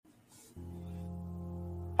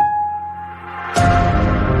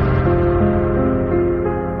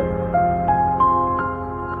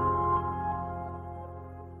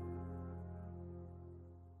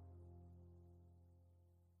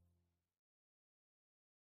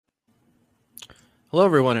Hello,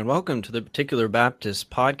 everyone, and welcome to the Particular Baptist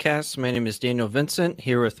Podcast. My name is Daniel Vincent,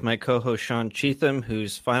 here with my co-host Sean Cheatham,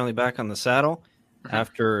 who's finally back on the saddle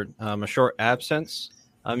after a short absence.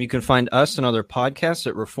 You can find us and other podcasts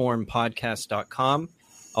at reformpodcast.com.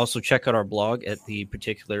 Also, check out our blog at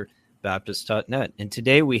theparticularbaptist.net. And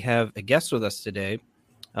today we have a guest with us today,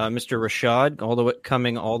 Mr. Rashad,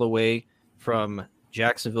 coming all the way from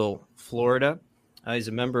Jacksonville, Florida. He's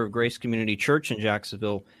a member of Grace Community Church in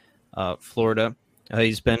Jacksonville, Florida.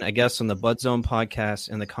 He's been a guest on the Bud Zone podcast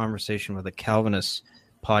and the Conversation with a Calvinist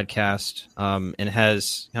podcast, and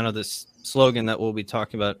has kind of this slogan that we'll be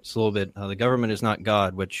talking about just a little bit. The government is not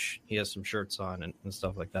God, which he has some shirts on and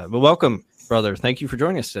stuff like that. But welcome, brother. Thank you for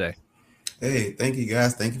joining us today. Hey, thank you,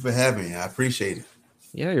 guys. Thank you for having me. I appreciate it.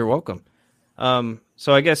 Yeah, you're welcome.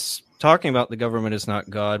 So I guess talking about the government is not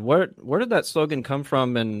God, where did that slogan come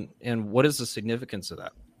from, and what is the significance of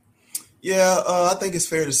that? Yeah, I think it's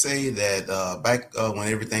fair to say that back when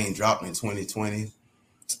everything dropped in 2020,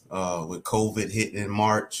 with COVID hitting in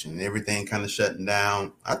March and everything kind of shutting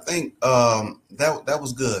down, I think that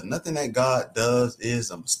was good. Nothing that God does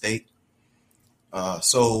is a mistake.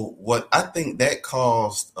 So what I think that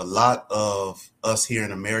caused a lot of us here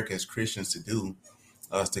in America as Christians to do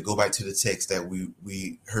is to go back to the text that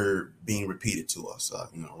we heard being repeated to us.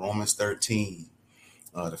 Romans 13.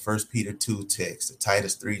 The 1 Peter 2 text, the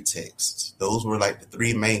Titus 3 texts. Those were like the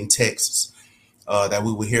three main texts that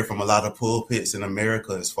we would hear from a lot of pulpits in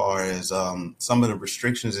America as far as some of the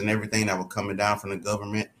restrictions and everything that were coming down from the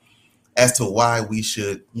government as to why we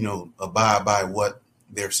should, abide by what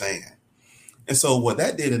they're saying. And so what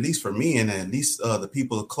that did, at least for me and at least the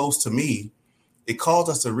people close to me, it caused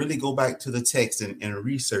us to really go back to the text and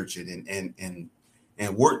research it and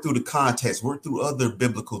work through the context, work through other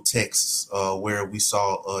biblical texts where we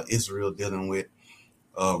saw Israel dealing with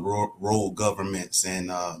rogue governments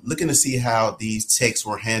and looking to see how these texts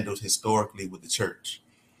were handled historically with the church.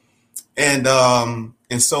 And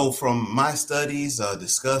so from my studies,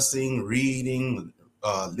 discussing, reading,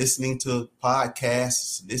 listening to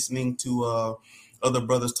podcasts, listening to other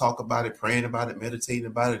brothers talk about it, praying about it, meditating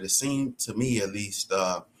about it, it seemed to me at least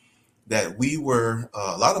that we were,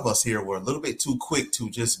 a lot of us here were a little bit too quick to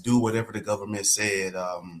just do whatever the government said,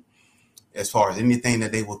 as far as anything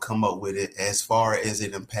that they would come up with it, as far as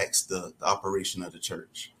it impacts the operation of the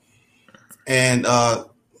church. And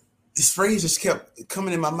this phrase just kept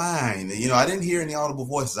coming in my mind. I didn't hear any audible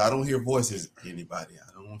voices. I don't hear voices, anybody.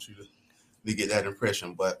 I don't want you to get that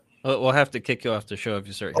impression, but We'll have to kick you off the show if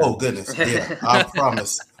you start. Oh, goodness. Yeah, I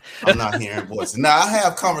promise I'm not hearing voices. Now, I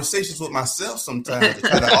have conversations with myself sometimes to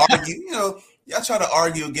try to argue. I try to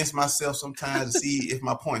argue against myself sometimes to see if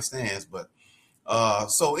my point stands. But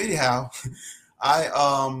so anyhow, I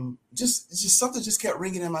just something just kept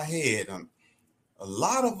ringing in my head. A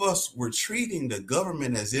lot of us were treating the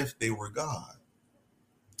government as if they were God.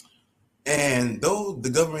 And though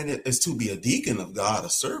the government is to be a deacon of God,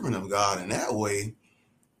 a servant of God in that way,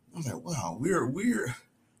 I'm like, wow, we're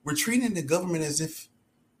treating the government as if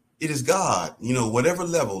it is God, whatever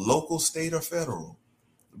level, local, state, or federal.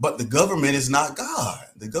 But the government is not God.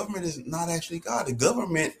 The government is not actually God. The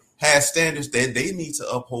government has standards that they need to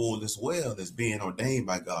uphold as well as being ordained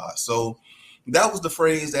by God. So that was the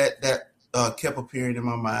phrase that kept appearing in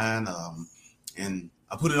my mind. And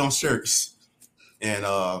I put it on shirts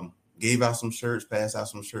and gave out some shirts, passed out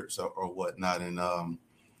some shirts or whatnot. And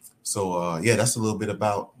so that's a little bit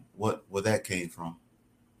about where that came from.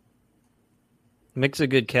 Makes a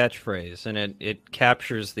good catchphrase, and it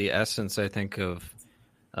captures the essence, I think, of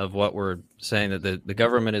what we're saying, that the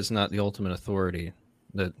government is not the ultimate authority,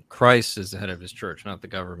 that Christ is the head of his church, not the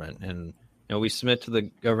government. And we submit to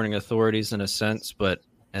the governing authorities in a sense, but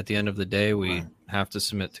at the end of the day, we have to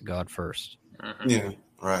submit to God first. Yeah,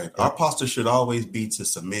 right. Our posture should always be to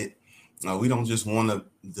submit. We don't just want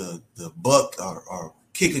the buck or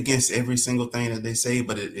kick against every single thing that they say,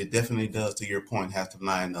 but it definitely does, to your point, have to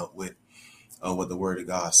line up with what the Word of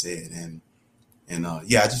God said. And I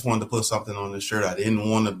just wanted to put something on the shirt. I didn't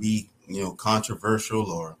want to be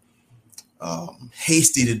controversial or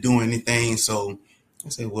hasty to do anything. So I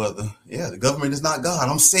said, well, the government is not God.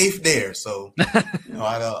 I'm safe there. So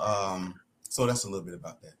so that's a little bit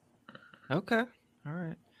about that. Okay, all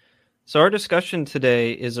right. So our discussion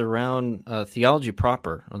today is around theology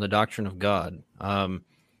proper, on the doctrine of God.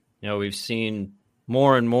 We've seen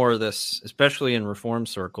more and more of this, especially in Reform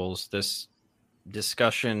circles, this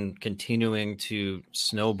discussion continuing to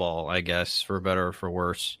snowball, I guess, for better or for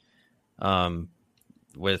worse,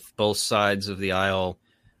 with both sides of the aisle.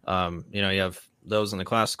 You have those on the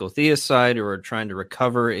classical theist side who are trying to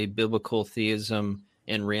recover a biblical theism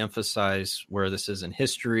and reemphasize where this is in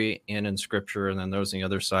history and in scripture. And then those on the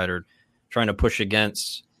other side are trying to push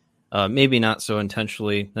against, maybe not so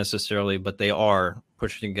intentionally necessarily, but they are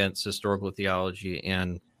pushing against historical theology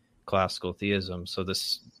and classical theism. So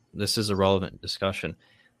this is a relevant discussion.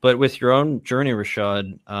 But with your own journey,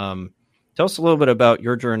 Rashad, tell us a little bit about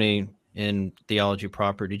your journey in theology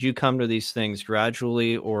proper. Did you come to these things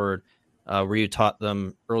gradually, or were you taught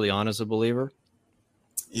them early on as a believer?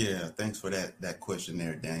 Yeah, thanks for that question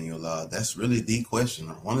there, Daniel. That's really the question,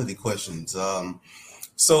 or one of the questions.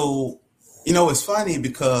 So, it's funny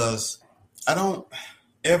because I don't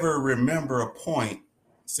ever remember a point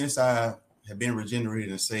since I have been regenerated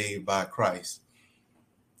and saved by Christ,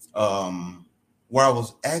 where I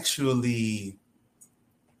was actually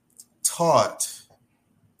taught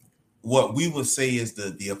what we would say is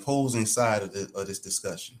the opposing side of this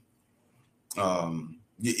discussion.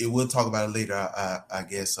 We'll talk about it later, I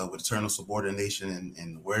guess, with eternal subordination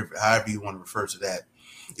and wherever, however you want to refer to that.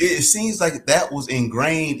 It seems like that was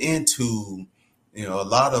ingrained into, a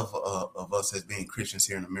lot of us as being Christians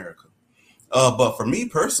here in America. But for me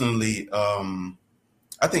personally,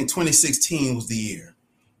 I think 2016 was the year.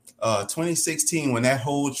 2016, when that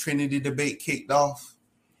whole Trinity debate kicked off,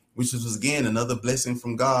 which was again another blessing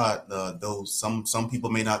from God. Though some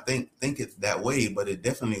people may not think it that way, but it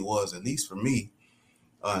definitely was, at least for me.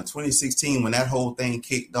 In 2016, when that whole thing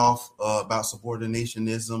kicked off about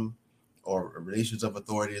subordinationism or relations of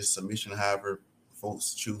authority or submission, however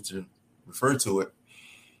folks choose to refer to it,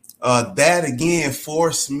 that again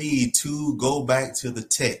forced me to go back to the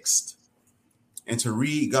text and to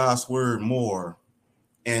read God's word more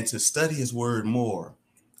and to study his word more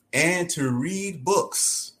and to read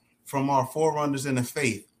books from our forerunners in the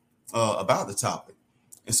faith about the topic.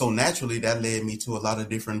 And so naturally, that led me to a lot of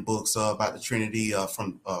different books about the Trinity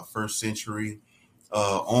from first century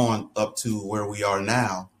on up to where we are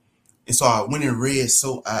now. And so I went and read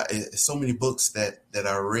so many books that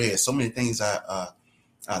I read, so many things I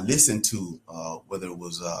listened to, whether it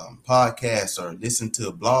was podcasts or listened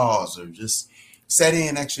to blogs or just sat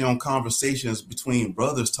in actually on conversations between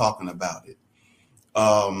brothers talking about it.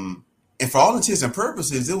 And for all intents and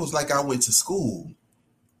purposes, it was like I went to school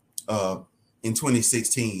in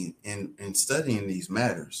 2016 and studying these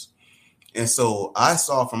matters. And so I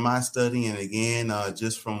saw from my study, and again,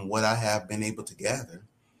 just from what I have been able to gather,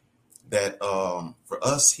 that for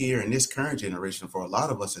us here in this current generation, for a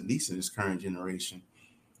lot of us, at least in this current generation,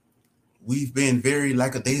 we've been very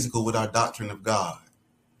lackadaisical with our doctrine of God.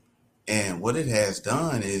 And what it has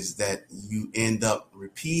done is that you end up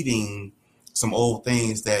repeating some old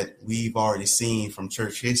things that we've already seen from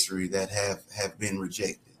church history that have been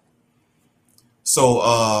rejected.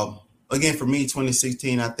 So again, for me,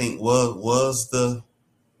 2016, I think was the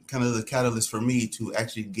kind of the catalyst for me to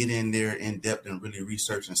actually get in there in depth and really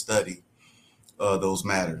research and study those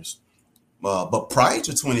matters. But prior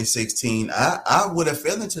to 2016, I would have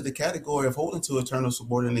fell into the category of holding to eternal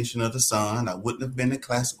subordination of the Son. I wouldn't have been a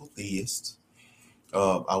classical theist.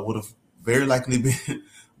 I would have very likely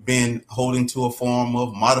been holding to a form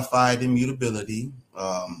of modified immutability.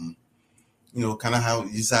 Kind of how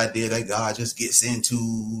this idea that God just gets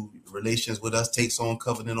into relations with us, takes on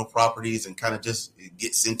covenantal properties, and kind of just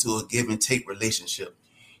gets into a give and take relationship,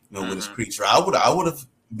 with his creature. I would have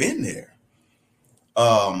been there.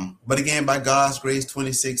 But again, by God's grace,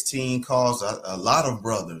 2016 caused a lot of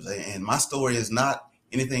brothers, and my story is not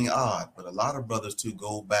anything odd, but a lot of brothers to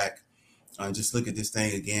go back and just look at this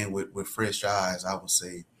thing again with fresh eyes, I would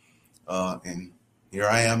say. And here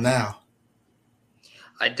I am now.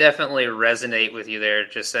 I definitely resonate with you there,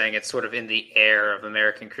 just saying it's sort of in the air of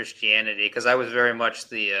American Christianity, because I was very much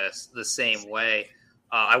the same way.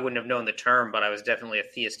 I wouldn't have known the term, but I was definitely a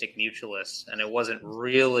theistic mutualist, and it wasn't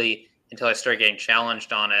really until I started getting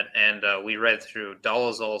challenged on it, and we read through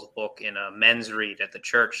Dolezal's book in a men's read at the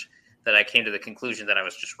church, that I came to the conclusion that I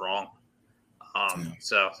was just wrong.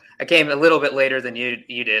 So I came a little bit later than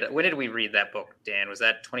you did. When did we read that book, Dan? Was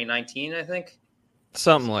that 2019, I think?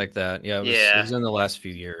 Something like that. Yeah, it was in the last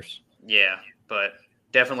few years. Yeah, but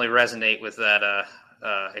definitely resonate with that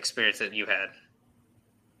experience that you had.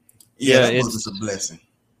 Yeah, that was a blessing.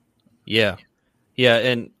 Yeah,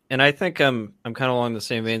 and I think I'm kind of along the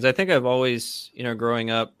same veins. I think I've always, growing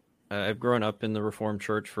up, I've grown up in the Reformed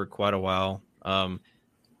Church for quite a while.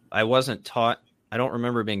 I wasn't taught. I don't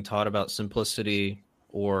remember being taught about simplicity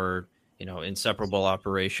or inseparable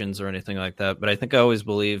operations or anything like that. But I think I always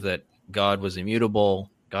believed that God was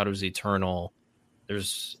immutable, God was eternal.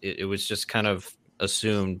 It was just kind of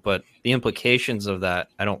assumed, but the implications of that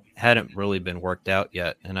hadn't really been worked out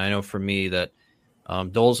yet. And I know for me that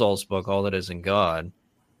Dolezal's book, All That Is in God,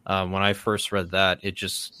 When I first read that, it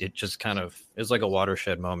just kind of, it was like a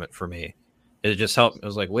watershed moment for me. It just helped. It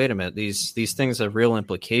was like, wait a minute, these things have real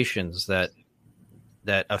implications that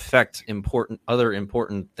affect other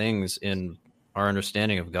important things in our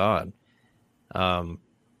understanding of God.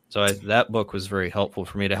 So that book was very helpful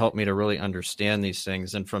for me, to help me to really understand these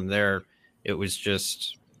things. And from there, it was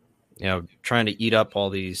just, trying to eat up all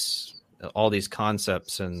these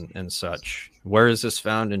concepts and such. Where is this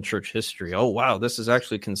found in church history? Oh, wow, this is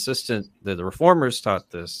actually consistent. The reformers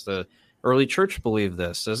taught this. The early church believed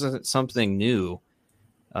this. This isn't something new.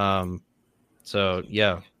 So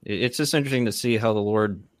yeah, it's just interesting to see how the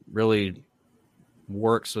Lord really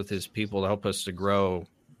works with his people to help us to grow,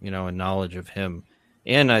 in knowledge of him.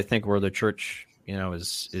 And I think where the church,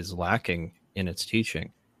 is lacking in its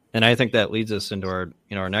teaching. And I think that leads us into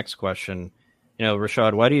our next question.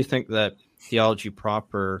 Rashad, why do you think that theology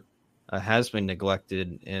proper has been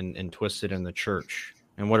neglected and twisted in the church?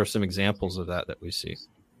 And what are some examples of that we see?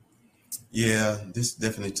 Yeah, this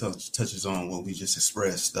definitely touches on what we just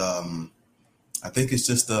expressed. I think it's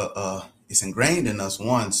just it's ingrained in us,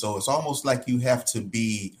 one. So it's almost like you have to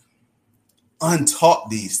be untaught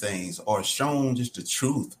these things or shown just the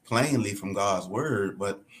truth plainly from God's word.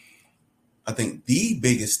 But I think the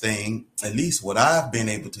biggest thing, at least what I've been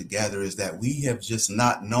able to gather, is that we have just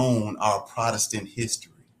not known our Protestant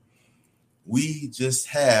history. We just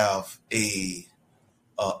have a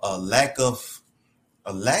lack of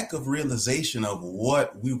realization of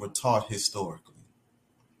what we were taught historically.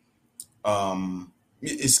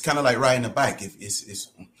 It's kind of like riding a bike.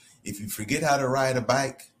 If you forget how to ride a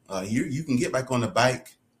bike, you can get back on the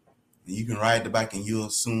bike. You can ride the bike and you'll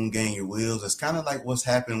soon gain your wheels. It's kind of like what's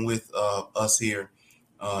happened with us here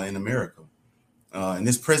in America. In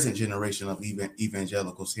this present generation of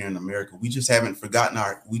evangelicals here in America, we just haven't forgotten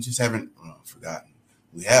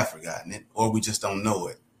we have forgotten it, or we just don't know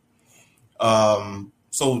it.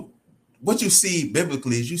 So what you see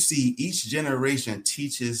biblically is you see each generation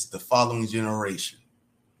teaches the following generation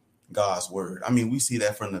God's word. I mean, we see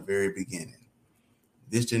that from the very beginning.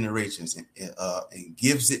 This generation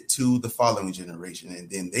gives it to the following generation, and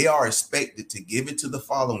then they are expected to give it to the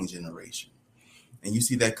following generation. And you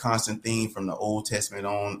see that constant theme from the Old Testament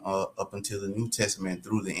on up until the New Testament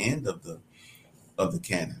through the end of the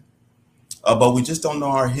canon. But we just don't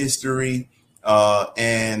know our history.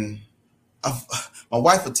 And my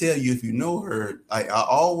wife will tell you, if you know her, I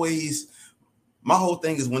always, my whole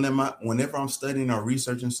thing is whenever I'm studying or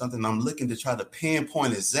researching something, I'm looking to try to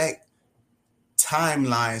pinpoint exact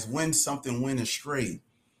timelines when something went astray.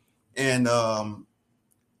 And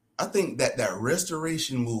I think that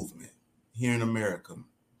restoration movement here in America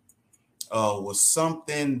was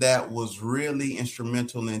something that was really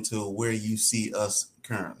instrumental into where you see us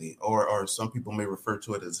currently, or some people may refer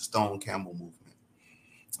to it as the Stone Campbell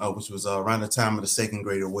movement, which was around the time of the Second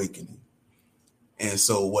Great Awakening. And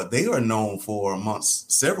so what they are known for,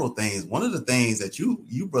 amongst several things, one of the things that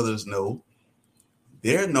you brothers know,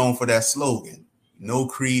 they're known for that slogan: no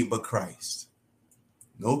creed but Christ.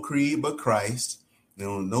 No creed but Christ.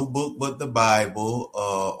 No book but the Bible.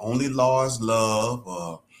 Only law is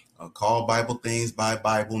love. Call Bible things by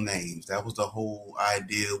Bible names. That was the whole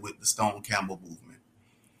idea with the Stone Campbell movement.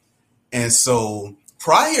 And so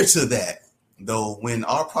prior to that, though, when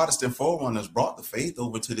our Protestant forerunners brought the faith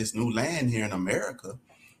over to this new land here in America,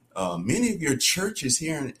 many of your churches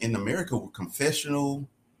here in America were confessional,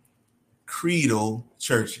 creedal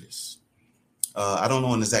churches. I don't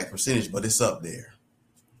know an exact percentage, but it's up there.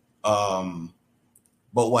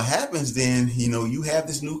 But what happens then, you have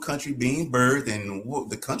this new country being birthed, and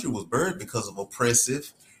the country was birthed because of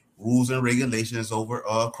oppressive rules and regulations over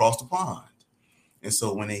across the pond. And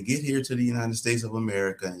so when they get here to the United States of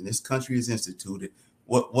America and this country is instituted,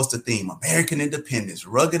 what's the theme? American independence,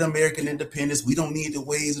 rugged American independence. We don't need the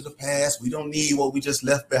ways of the past. We don't need what we just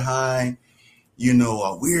left behind.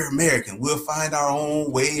 We're American. We'll find our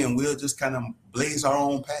own way and we'll just kind of blaze our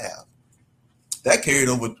own path. That carried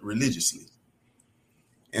over religiously.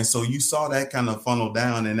 And so you saw that kind of funnel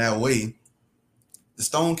down in that way. The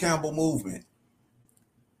Stone Campbell movement,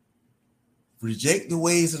 reject the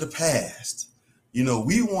ways of the past.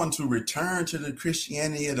 We want to return to the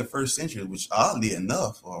Christianity of the first century, which oddly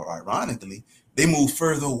enough, or ironically, they move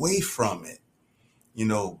further away from it,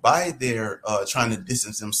 by their trying to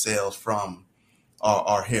distance themselves from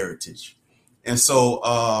our heritage. And so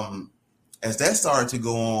as that started to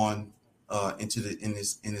go on in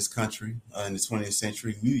this country in the 20th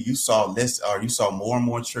century, you saw more and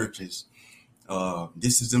more churches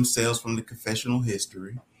distance themselves from the confessional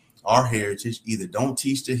history, our heritage, either don't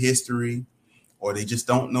teach the history or they just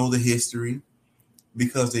don't know the history.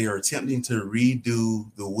 because they are attempting to redo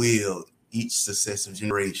the will each successive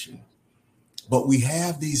generation. But we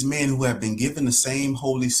have these men who have been given the same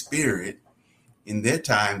Holy Spirit in their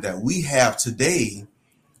time that we have today,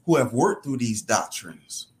 who have worked through these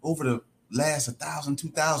doctrines over the last 1,000,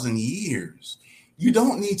 2,000 years. You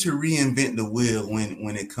don't need to reinvent the wheel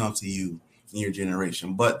when it comes to you in your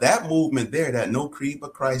generation. But that movement there, that no creed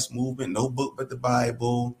but Christ movement, no book but the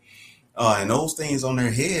Bible, and those things on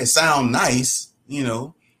their head sound nice,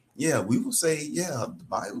 Yeah, we will say, yeah, the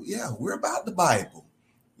Bible. Yeah, we're about the Bible.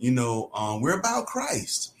 We're about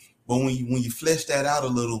Christ. But when you flesh that out a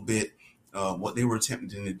little bit, what they were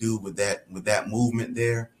attempting to do with that movement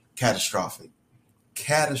there, catastrophic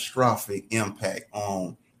impact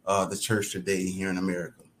on the church today here in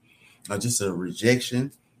America. Just a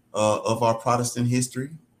rejection of our Protestant history,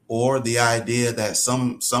 or the idea that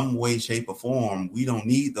some way, shape, or form we don't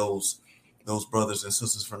need those brothers and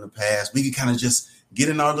sisters from the past. We can kind of just get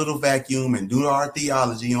in our little vacuum and do our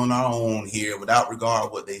theology on our own here without regard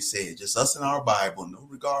what they said. Just us and our Bible, no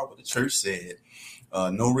regard what the church said,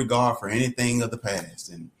 no regard for anything of the past.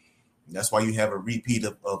 And that's why you have a repeat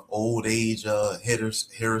of old age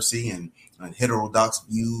heresy and heterodox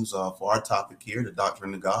views for our topic here, the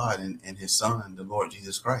doctrine of God and his son, the Lord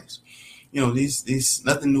Jesus Christ. These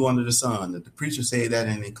nothing new under the sun. The preacher said that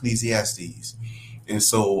in Ecclesiastes. And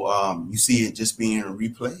so you see it just being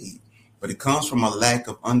replayed. But it comes from a lack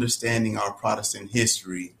of understanding our Protestant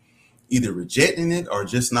history, either rejecting it or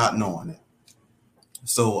just not knowing it.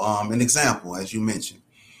 So an example, as you mentioned,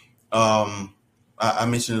 I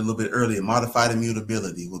mentioned a little bit earlier, modified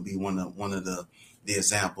immutability would be one of the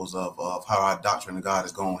examples of how our doctrine of God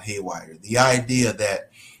is going haywire. The idea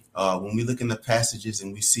that when we look in the passages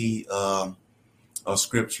and we see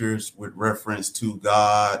scriptures with reference to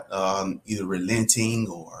God either relenting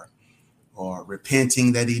or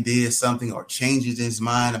repenting that he did something, or changes his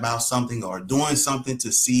mind about something, or doing something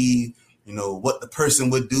to see, what the person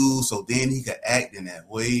would do, so then he could act in that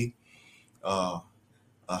way.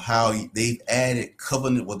 How they've added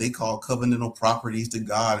what they call covenantal properties to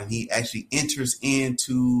God, and he actually enters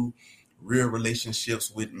into real relationships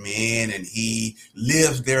with men, and he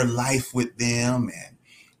lives their life with them, and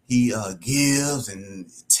he gives and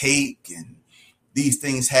take, and these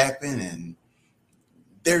things happen, and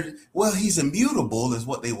he's immutable is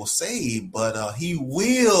what they will say, but he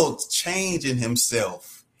will change in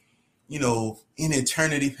himself, in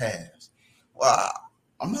eternity past. Well,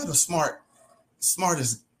 I'm not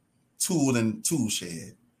smartest tool in the tool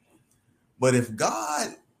shed, but if God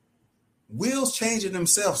wills change in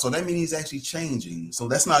himself, so that means he's actually changing. So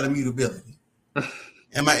that's not immutability.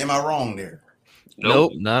 Am I wrong there?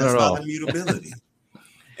 Nope, not at all. That's not immutability.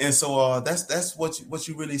 And so that's what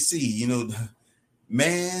you really see.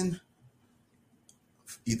 Man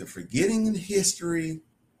either forgetting the history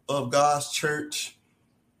of God's church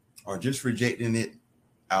or just rejecting it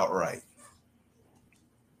outright.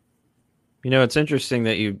 It's interesting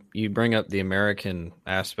that you bring up the American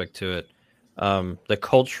aspect to it. The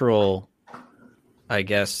cultural, I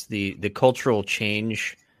guess, the cultural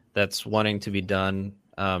change that's wanting to be done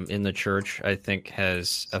in the church, I think,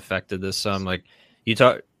 has affected this some. Like you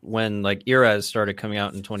talk when Erez started coming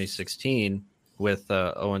out in 2016 with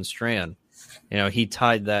Owen Strachan, he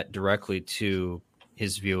tied that directly to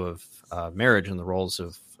his view of marriage and the roles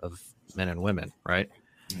of men and women, right?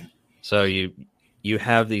 So you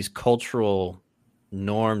have these cultural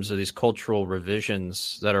norms or these cultural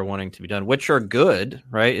revisions that are wanting to be done, which are good,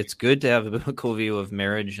 right? It's good to have a biblical view of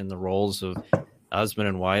marriage and the roles of husband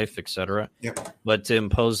and wife, etc. Yep. But to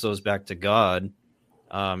impose those back to God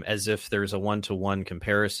as if there's a one-to-one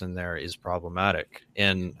comparison there is problematic.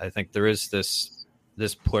 And I think there is this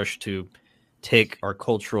push to take our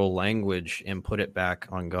cultural language and put it back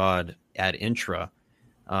on God ad intra.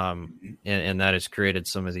 And that has created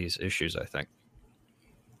some of these issues, I think.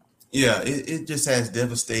 Yeah, it just has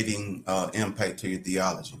devastating impact to your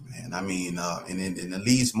theology, man. I mean, and at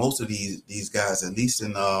least most of these guys, at least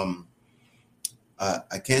in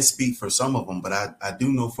I can't speak for some of them, but I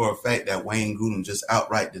do know for a fact that Wayne Grudem just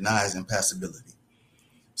outright denies impassibility.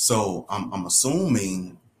 So I'm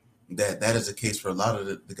assuming that is the case for a lot of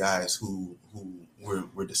the guys who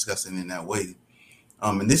we're discussing in that way.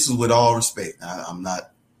 And this is with all respect. I'm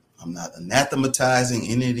not anathematizing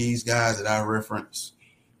any of these guys that I reference,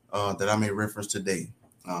 that I may reference today.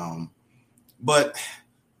 But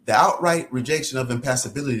the outright rejection of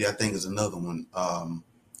impassibility, I think, is another one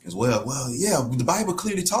as well. Well, yeah, the Bible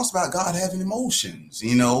clearly talks about God having emotions,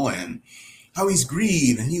 and how he's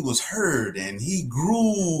grieved and he was hurt and he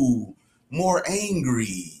grew more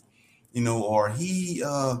angry. or he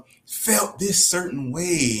felt this certain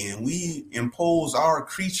way, and we impose our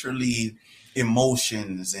creaturely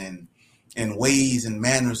emotions and ways and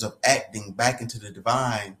manners of acting back into the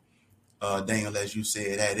divine, Daniel, as you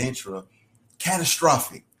said, that intro,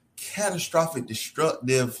 catastrophic,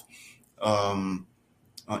 destructive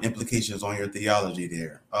implications on your theology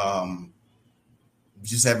there.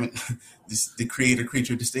 Just haven't the creator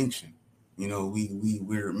creature distinction.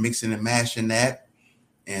 We're mixing and mashing that.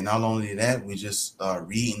 And not only that, we just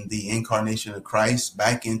reading the incarnation of Christ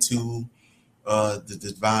back into the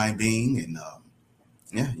divine being. And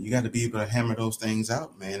you got to be able to hammer those things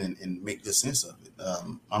out, man, and make good sense of it.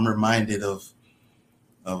 I'm reminded of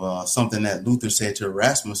something that Luther said to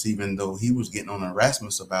Erasmus, even though he was getting on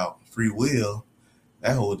Erasmus about free will,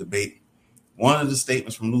 that whole debate. One of the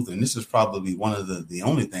statements from Luther, and this is probably one of the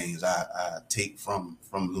only things I take from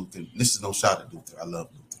Luther. This is no shot at Luther. I love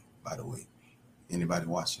Luther, by the way. Anybody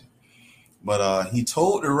watching? But he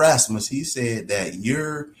told Erasmus, he said that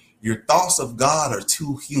your thoughts of God are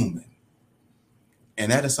too human.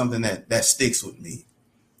 And that is something that sticks with me.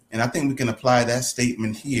 And I think we can apply that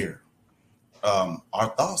statement here.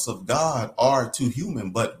 Our thoughts of God are too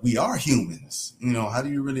human, but we are humans. How do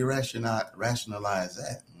you really rationalize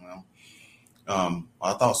that?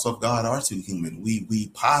 Our thoughts of God are too human. We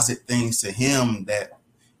posit things to him that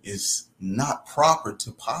is not proper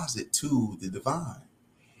to posit to the divine.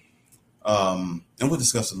 And we'll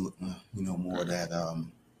discuss more of that,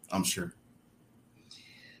 I'm sure.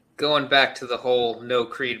 Going back to the whole no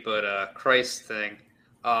creed but Christ thing,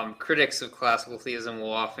 critics of classical theism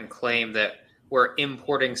will often claim that we're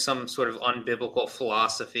importing some sort of unbiblical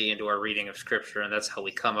philosophy into our reading of Scripture, and that's how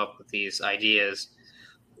we come up with these ideas.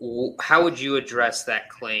 How would you address that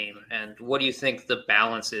claim? And what do you think the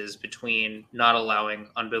balance is between not allowing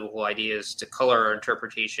unbiblical ideas to color our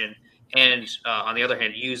interpretation and, on the other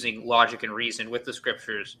hand, using logic and reason with the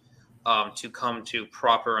Scriptures to come to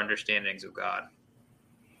proper understandings of God?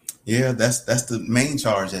 Yeah, that's the main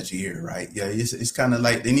charge that you hear, right? Yeah, it's kind of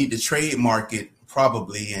like they need to trademark it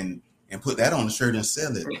probably and put that on the shirt and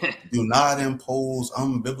sell it. Do not impose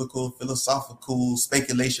unbiblical philosophical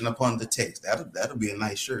speculation upon the text. That'll be a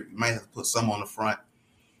nice shirt. You might have to put some on the front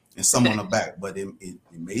and some on the back, but it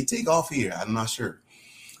may take off here. I'm not sure.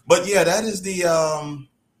 But yeah, that is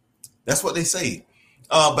that's what they say.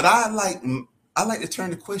 But I like to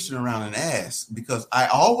turn the question around and ask, because I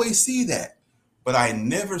always see that, but I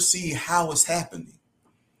never see how it's happening.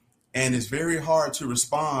 And it's very hard to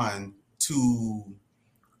respond to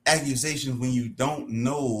accusations when you don't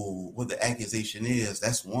know what the accusation is.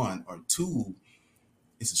 That's one. Or two,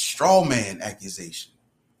 it's a straw man accusation,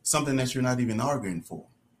 something that you're not even arguing for.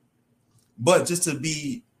 But just to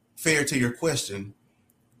be fair to your question,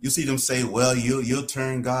 you'll see them say, well, you'll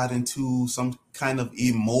turn God into some kind of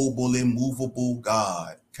immobile, immovable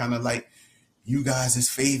God, kind of like you guys'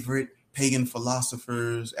 favorite pagan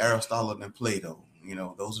philosophers, Aristotle and Plato.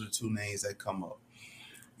 Those are the two names that come up.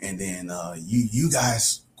 And then you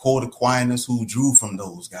guys quote Aquinas, who drew from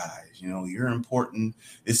those guys. You're important,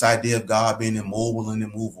 this idea of God being immobile and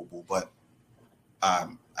immovable. But I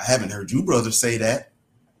haven't heard you brothers say that.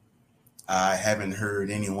 I haven't heard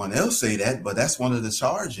anyone else say that, but that's one of the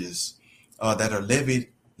charges that are levied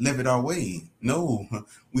our way. No,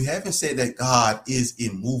 we haven't said that God is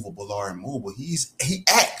immovable or immobile. He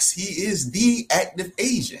acts. He is the active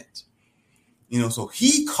agent. So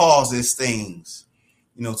he causes things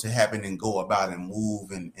to happen and go about and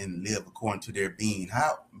move and live according to their being.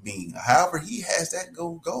 However he has that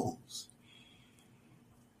goes.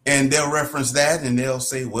 And they'll reference that and they'll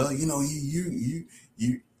say, well,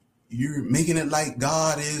 you're making it like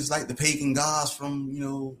God is like the pagan gods from,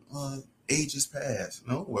 ages past.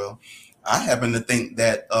 No, well, I happen to think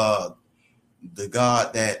that the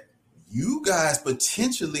God that you guys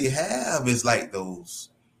potentially have is like those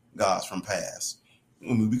gods from past.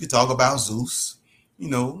 We could talk about Zeus.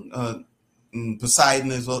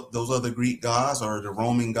 Poseidon is those other Greek gods, or the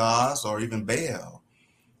Roman gods, or even Baal.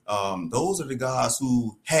 Those are the gods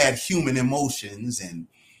who had human emotions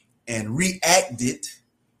and reacted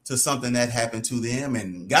to something that happened to them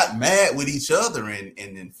and got mad with each other and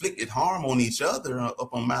inflicted harm on each other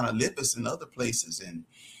up on Mount Olympus and other places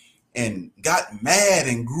and got mad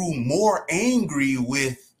and grew more angry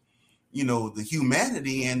with the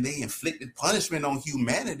humanity, and they inflicted punishment on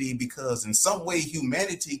humanity because in some way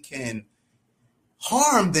humanity can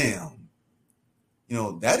harm them.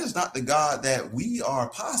 That is not the God that we are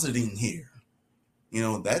positing here.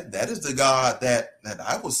 That is the God that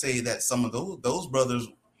I would say that some of those brothers,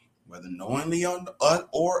 whether knowingly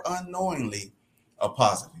or unknowingly, are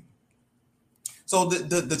positing. So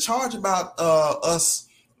the charge about us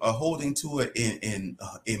holding to an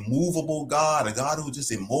immovable God, a God who's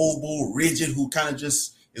just immobile, rigid, who kind of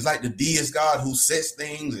just is like the deist God who sets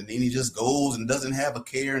things and then he just goes and doesn't have a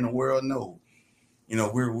care in the world. No,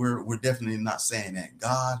 we're definitely not saying that.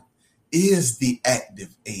 God is the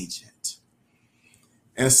active agent.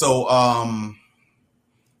 And so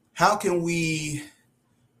how can we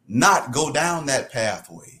not go down that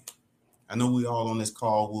pathway? I know we all on this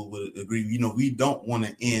call will agree, we don't want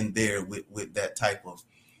to end there with that type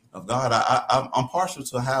of God. I'm partial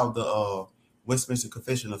to how the Westminster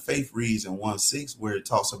Confession of Faith reads in 1:6, where it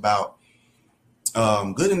talks about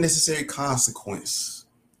good and necessary consequence,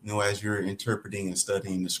 as you're interpreting and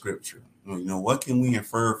studying the scripture. What can we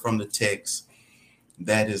infer from the text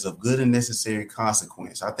that is of good and necessary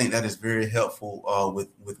consequence? I think that is very helpful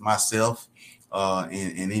with myself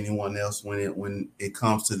and anyone else when it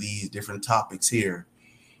comes to these different topics here.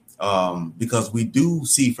 Because we do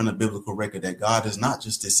see from the biblical record that God is not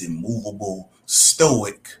just this immovable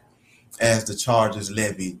stoic as the charge is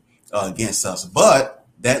levied against us, but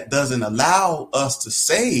that doesn't allow us to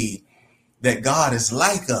say that God is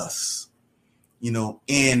like us,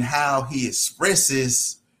 in how he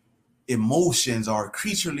expresses emotions or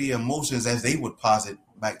creaturely emotions as they would posit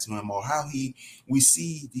back to him, or how we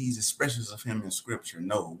see these expressions of him in scripture.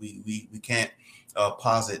 No, we can't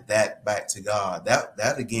posit that back to God.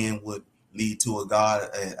 That again would lead to a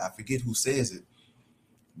God, I forget who says it,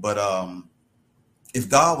 but if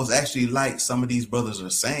God was actually like some of these brothers are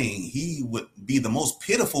saying, he would be the most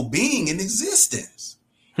pitiful being in existence.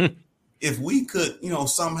 If we could,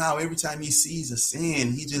 somehow every time he sees a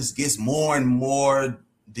sin, he just gets more and more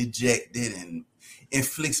dejected and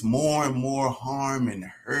inflicts more and more harm and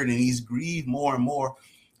hurt, and he's grieved more and more.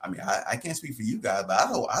 I mean, I can't speak for you guys, but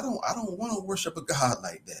I don't want to worship a God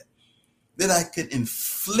like that I could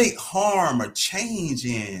inflict harm or change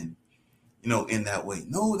in that way.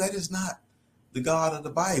 No, that is not the God of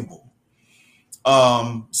the Bible.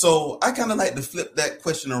 So I kind of like to flip that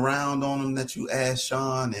question around on him that you asked,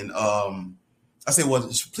 Sean, and I say, well,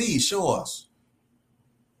 please show us,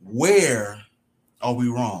 where are we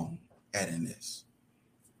wrong at in this?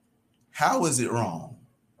 How is it wrong?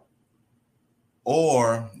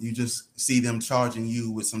 Or you just see them charging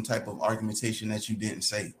you with some type of argumentation that you didn't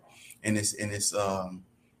say. And it's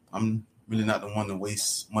I'm really not the one to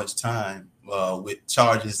waste much time with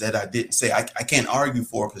charges that I didn't say. I can't argue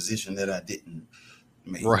for a position that I didn't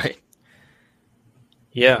make. Right.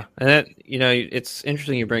 Yeah. And that, it's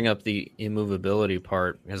interesting you bring up the immovability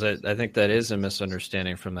part, because I think that is a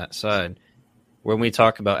misunderstanding from that side. When we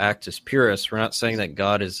talk about actus purus, we're not saying that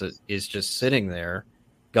God is just sitting there.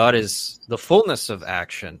 God is the fullness of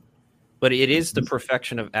action, but it is the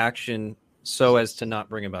perfection of action so as to not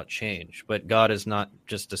bring about change. But God is not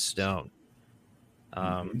just a stone.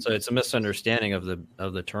 So it's a misunderstanding of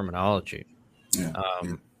the terminology.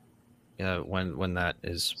 When that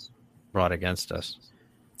is brought against us.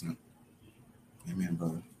 Yeah. Amen,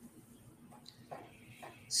 brother.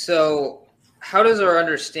 So, how does our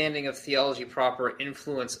understanding of theology proper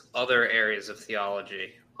influence other areas of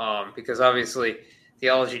theology? Because obviously,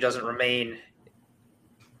 theology doesn't remain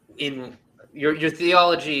in your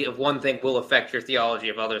theology of one thing will affect your theology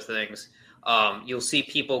of other things. You'll see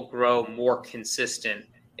people grow more consistent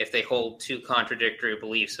if they hold two contradictory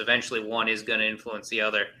beliefs. Eventually, one is going to influence the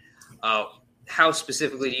other. How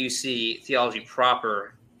specifically do you see theology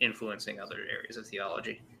proper influencing other areas of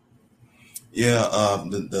theology? Yeah,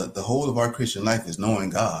 the whole of our Christian life is knowing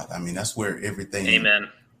God. I mean, that's where everything, Amen,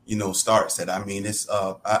 starts at. I mean, it's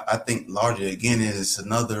I think largely again it's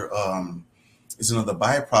another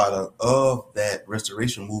byproduct of that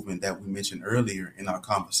restoration movement that we mentioned earlier in our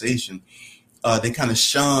conversation. They kind of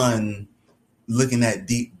shun looking at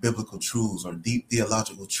deep biblical truths or deep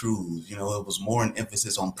theological truths. It was more an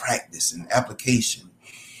emphasis on practice and application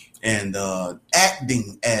and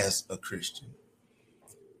acting as a Christian.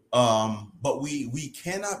 But we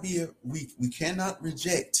cannot we cannot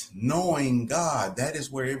reject knowing God. That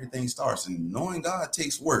is where everything starts, and knowing God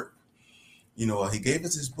takes work. He gave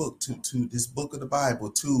us his book to this book of the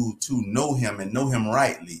Bible to know him and know him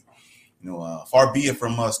rightly. Far be it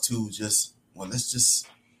from us to let's just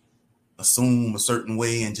assume a certain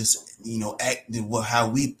way and just act how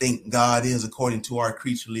we think God is according to our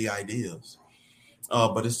creaturely ideals.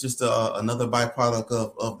 But it's just another byproduct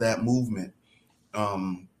of that movement.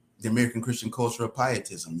 The American Christian culture of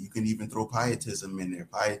pietism. You can even throw pietism in there.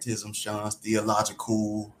 Pietism shuns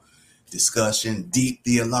theological discussion, deep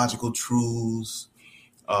theological truths,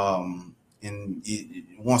 and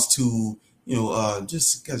it wants to,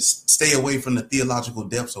 just stay away from the theological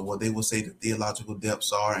depths, or what they will say the theological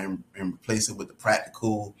depths are, and replace it with the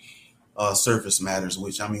practical surface matters,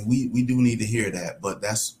 which, I mean, we do need to hear that, but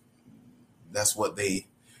that's what they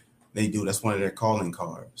do. That's one of their calling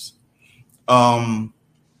cards.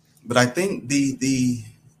 But I think the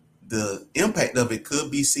impact of it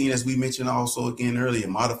could be seen, as we mentioned also again earlier,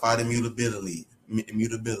 modified immutability,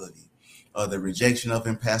 the rejection of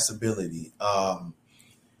impassibility,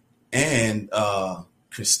 and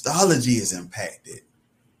Christology is impacted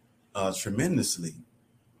tremendously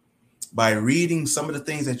by reading some of the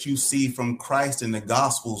things that you see from Christ in the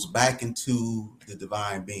Gospels back into the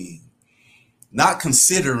divine being. Not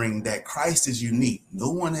considering that Christ is unique. No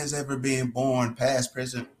one has ever been born, past,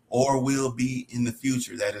 present, or will be in the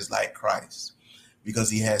future that is like Christ, because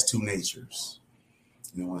he has two natures.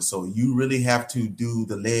 And so you really have to do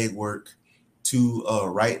the legwork to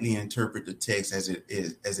rightly interpret the text as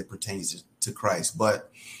it pertains to Christ.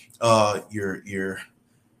 But your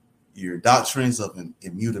doctrines of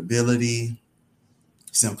immutability,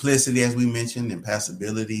 simplicity, as we mentioned,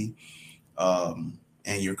 impassibility, and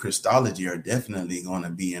your Christology are definitely going to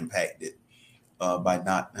be impacted by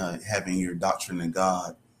not having your doctrine of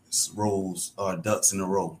God rows ducks in a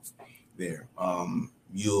row there.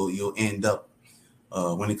 You'll end up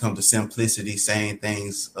when it comes to simplicity saying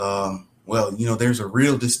things. Well, there's a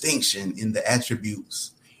real distinction in the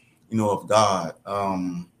attributes, of God,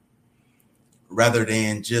 rather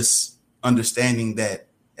than just understanding that,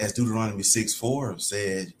 as Deuteronomy 6:4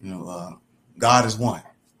 said, God is one.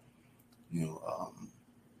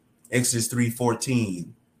 Exodus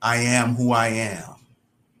 3:14, I am who I am.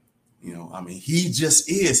 He just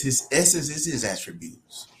is. His essence is his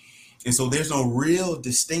attributes. And so there's no real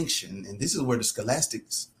distinction. And this is where the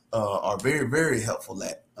scholastics are very, very helpful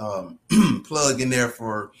at. Plug in there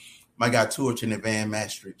for my guy Turch and Van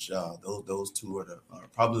Maastricht. Those two are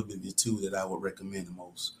probably the two that I would recommend the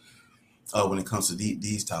most when it comes to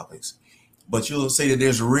these topics. But you'll say that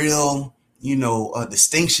there's real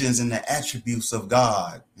distinctions in the attributes of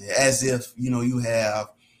God, as if, you have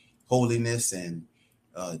holiness and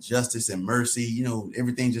justice and mercy,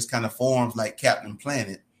 everything just kind of forms like Captain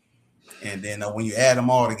Planet. And then when you add them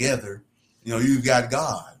all together, you've got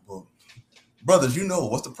God. Well, brothers,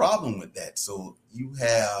 what's the problem with that? So you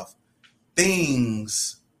have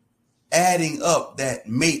things adding up that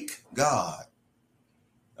make God.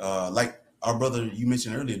 Like our brother you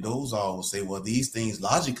mentioned earlier, those all will say, well, these things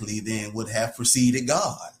logically then would have preceded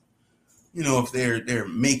God. If they're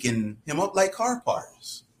making him up like car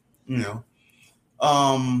parts,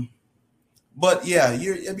 But yeah,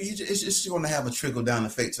 it's just going to have a trickle down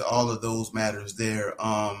effect to all of those matters there.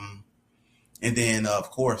 And then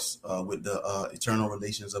of course, with the eternal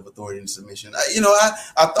relations of authority and submission,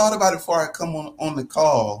 I thought about it before I come on the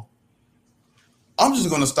call. I'm just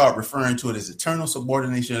going to start referring to it as eternal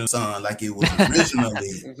subordination of the Son, like it was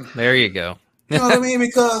originally. There you go. You know what I mean?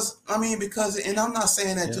 Because, and I'm not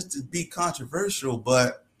saying that just to be controversial,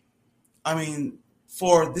 but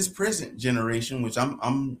for this present generation, which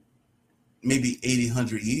I'm maybe 80,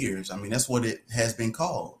 100 years, that's what it has been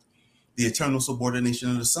called, the eternal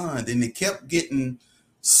subordination of the Son. Then it kept getting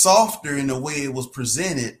softer in the way it was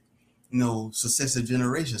presented, successive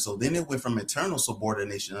generations. So then it went from eternal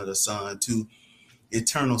subordination of the Son to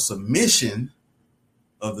eternal submission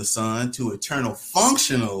of the Son to eternal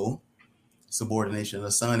functional subordination of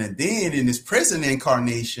the Son. And then in this present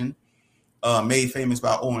incarnation, made famous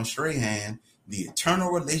by Owen Strahan, the eternal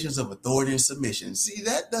relations of authority and submission. See,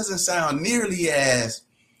 that doesn't sound nearly as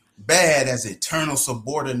bad as eternal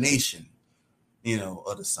subordination,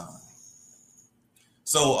 of the Son.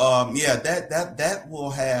 So, that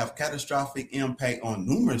will have catastrophic impact on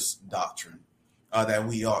numerous doctrine that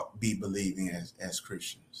we ought to be believing as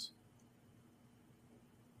Christians.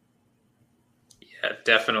 Yeah,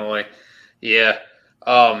 definitely. Yeah.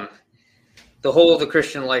 The whole of the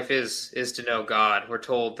Christian life is to know God. We're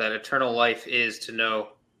told that eternal life is to know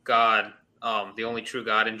God, the only true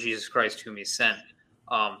God, and Jesus Christ, whom he sent.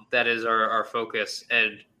 That is our focus.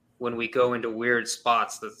 And when we go into weird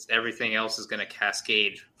spots, everything else is going to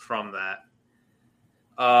cascade from that.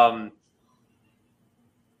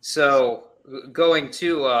 So going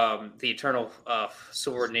to the eternal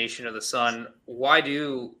subordination of the Son, why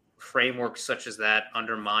do frameworks such as that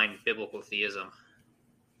undermine biblical theism?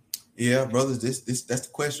 Yeah, brothers, that's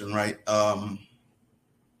the question, right? I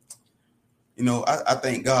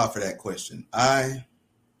thank God for that question. I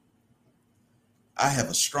have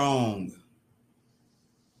a strong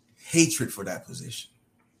hatred for that position.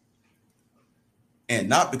 And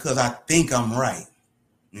not because I think I'm right.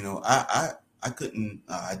 I couldn't,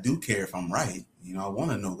 I do care if I'm right. I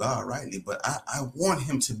want to know God rightly, but I want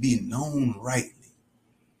him to be known rightly.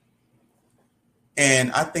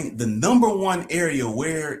 And I think the number one area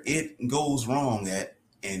where it goes wrong at,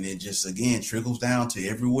 and it just, again, trickles down to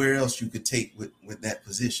everywhere else you could take with that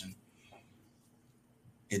position,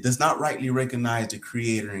 it does not rightly recognize the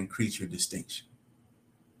creator and creature distinction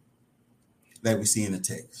that we see in the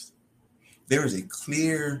text. There is a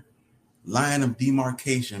clear line of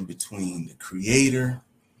demarcation between the creator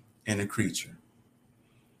and the creature.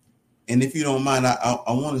 And if you don't mind, I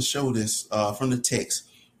want to show this from the text.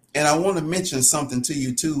 And I want to mention something to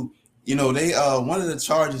you too. You know, they one of the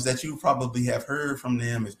charges that you probably have heard from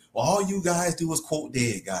them is, well, all you guys do is quote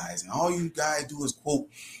dead guys, and all you guys do is quote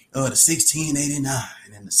the 1689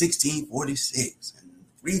 and the 1646 and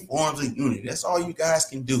three forms of unity. That's all you guys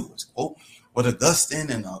can do is quote what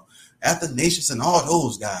Augustine and Athanasius and all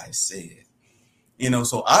those guys said. You know,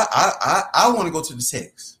 so I want to go to the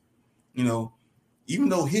text. You know, even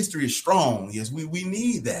though history is strong, yes, we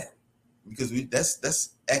need that, because that's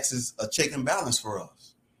acts as a check and balance for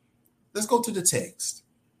us. Let's go to the text.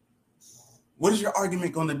 What is your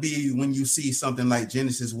argument going to be when you see something like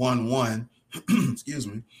Genesis 1:1, excuse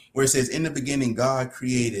me, where it says, in the beginning, God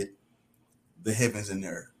created the heavens and the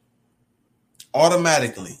earth?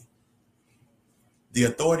 Automatically, the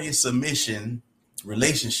authority and submission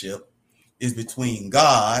relationship is between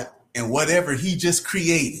God and whatever he just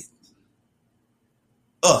created,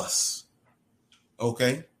 us.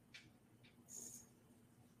 Okay?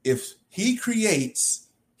 If he creates,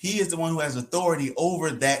 he is the one who has authority over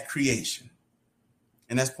that creation.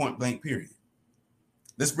 And that's point blank, period.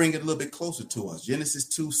 Let's bring it a little bit closer to us. Genesis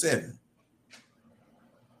 2:7.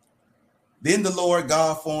 Then the Lord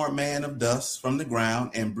God formed man of dust from the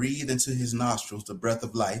ground and breathed into his nostrils the breath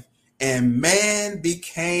of life, and man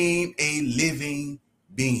became a living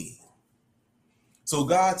being. So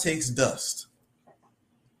God takes dust,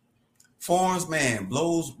 forms man,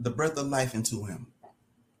 blows the breath of life into him,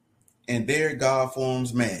 and there God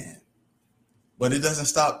forms man. But it doesn't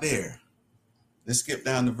stop there. Let's skip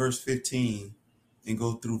down to verse 15 and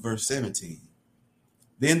go through verse 17.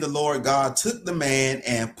 Then the Lord God took the man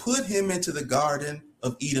and put him into the garden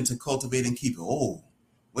of Eden to cultivate and keep it. Oh,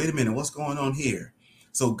 wait a minute, what's going on here?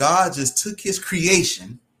 So God just took his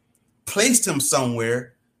creation, placed him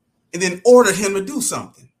somewhere, and then ordered him to do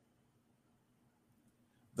something.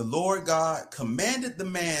 The Lord God commanded the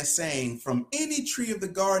man, saying, from any tree of the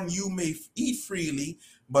garden you may eat freely,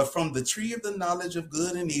 but from the tree of the knowledge of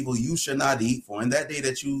good and evil you shall not eat, for in that day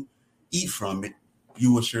that you eat from it,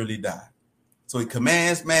 you will surely die. So he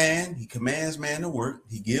commands man to work,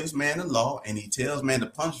 he gives man the law, and he tells man the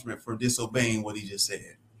punishment for disobeying what he just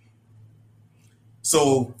said.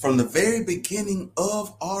 So from the very beginning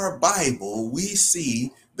of our Bible, we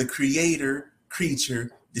see the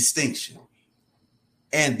creator-creature distinction.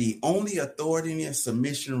 And the only authority and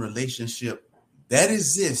submission relationship that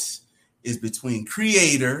exists is between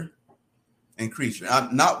creator and creature.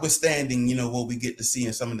 Notwithstanding, what we get to see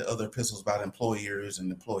in some of the other epistles about employers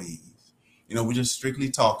and employees. We're just strictly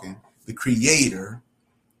talking the creator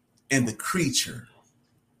and the creature.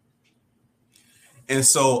 And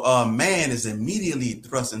so man is immediately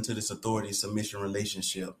thrust into this authority submission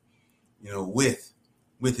relationship,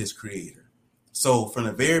 with his creator. So from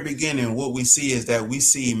the very beginning, what we see is that we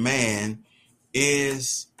see man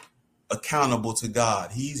is accountable to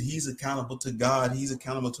God. He's accountable to God. He's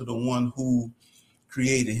accountable to the one who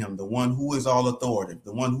created him, the one who is all authoritative,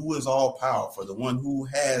 the one who is all powerful, the one who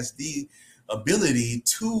has the ability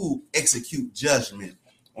to execute judgment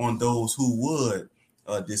on those who would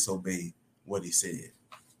disobey what he said.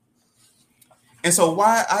 And so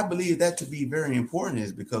why I believe that to be very important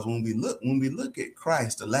is because when we look at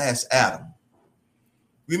Christ, the last Adam,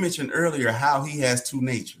 we mentioned earlier how he has two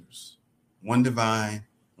natures, one divine,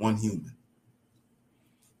 one human.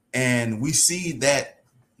 And we see that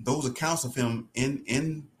those accounts of him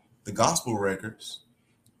in the gospel records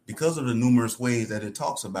because of the numerous ways that it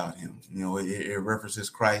talks about him. It references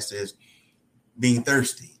Christ as being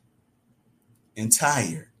thirsty and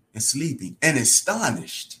tired and sleeping and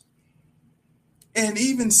astonished. And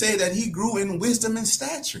even say that he grew in wisdom and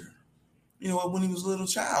stature, when he was a little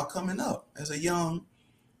child coming up as a young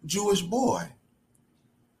Jewish boy.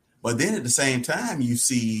 But then at the same time, you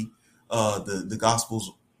see the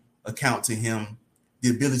Gospels account to him the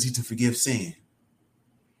ability to forgive sin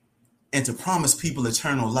and to promise people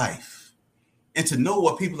eternal life and to know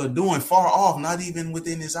what people are doing far off, not even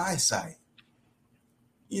within his eyesight,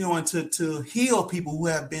 and to heal people who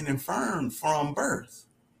have been infirmed from birth.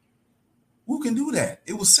 Who can do that?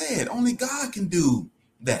 It was said only God can do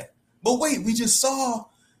that. But wait, we just saw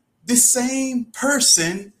this same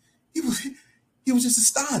person. He was just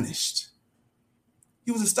astonished.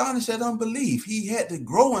 He was astonished at unbelief. He had to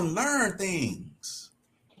grow and learn things.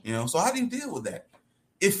 So how do you deal with that?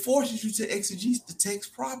 It forces you to exegete the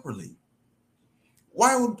text properly.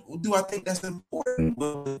 Why do I think that's important?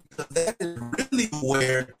 Well, because that is really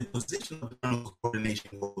where the position of internal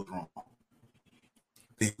coordination goes wrong.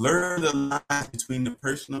 They blur the line between the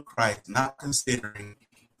person of Christ, not considering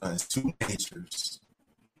his two natures,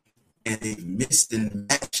 and they've missed and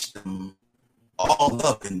matched them all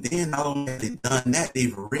up. And then not only have they done that,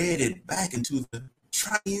 they've read it back into the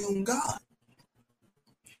triune God.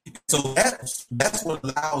 So that's what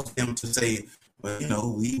allows them to say,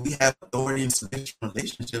 well, we have authority and submission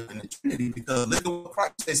relationship in the Trinity, because look at what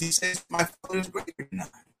Christ says. He says, my Father is greater than I.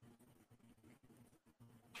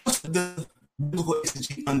 What's the biblical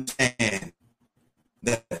exegete understand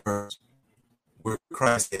that verse where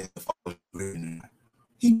Christ says the Father is greater than I?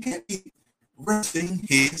 He can't be resting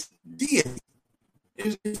his deity.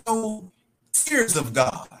 There's no tears of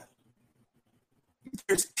God. If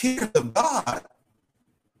there's tears of God,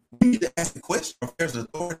 we need to ask the question if there's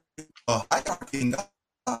authority, hierarchy in God,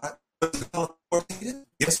 is God authoritative?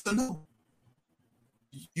 Yes or no?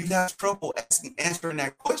 You have trouble answering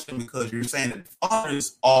that question because you're saying that the Father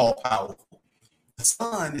is all powerful. The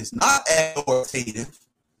Son is not as authoritative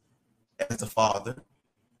as the Father.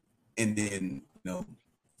 And then, you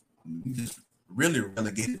just really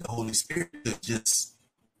relegated the Holy Spirit to just,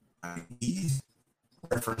 he's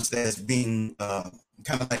referenced as being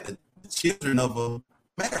kind of like the children of a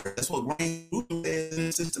marriage. That's what Rain says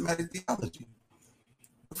in systematic theology.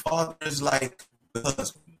 The Father is like the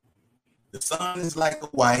husband. The Son is like a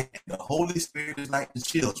wife. And the Holy Spirit is like the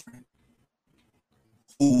children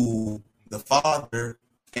who the Father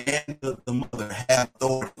and the mother have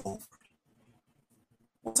authority over.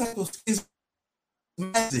 What type of schism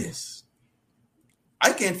is this?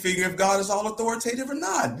 I can't figure if God is all authoritative or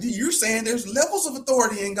not. You're saying there's levels of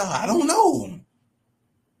authority in God. I don't know.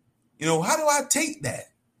 How do I take that?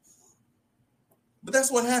 But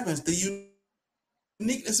that's what happens. The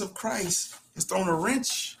uniqueness of Christ has thrown a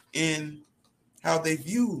wrench in how they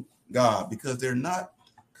view God because they're not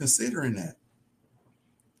considering that.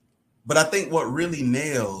 But I think what really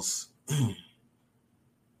nails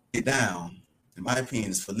it down, in my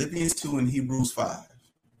opinion, is Philippians 2 and Hebrews 5.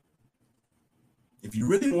 If you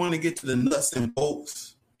really want to get to the nuts and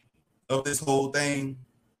bolts of this whole thing,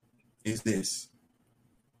 is this.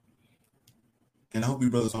 And I hope you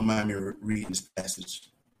brothers don't mind me reading this passage.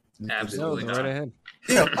 Absolutely not. Right ahead.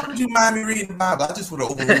 Yeah, why would you mind me reading the Bible? I just would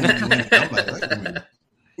have overruled you. I'm like, wait a minute.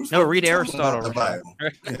 No, read Aristotle. The Bible.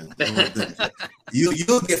 Yeah,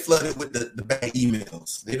 you'll get flooded with the bad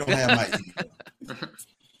emails. They don't have my email.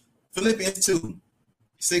 Philippians 2,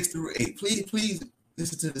 6 through 8. Please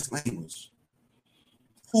listen to this language.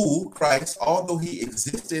 Who, Christ, although he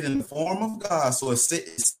existed in the form of God, so it's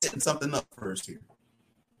setting something up first here.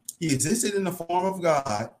 He existed in the form of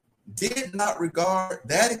God, did not regard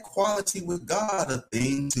that equality with God a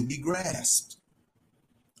thing to be grasped.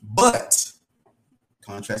 But,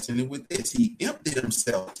 contrasting it with this, he emptied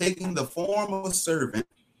himself, taking the form of a servant,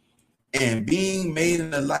 and being made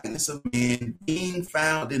in the likeness of men, being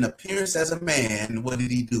found in appearance as a man, what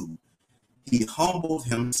did he do? He humbled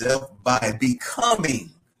himself by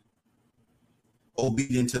becoming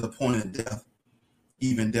obedient to the point of death,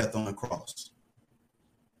 even death on the cross.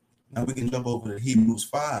 Now we can jump over to Hebrews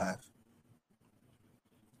 5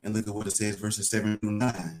 and look at what it says, verses 7 through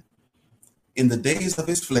 9. In the days of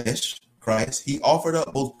his flesh, Christ, he offered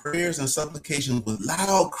up both prayers and supplications with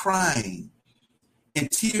loud crying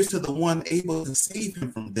and tears to the one able to save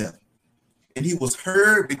him from death. And he was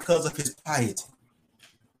heard because of his piety.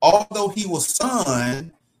 Although he was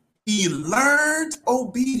son, he learned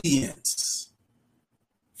obedience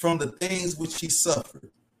from the things which he suffered.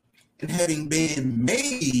 And having been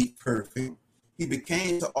made perfect, he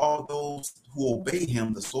became to all those who obey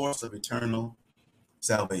him the source of eternal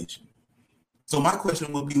salvation. So my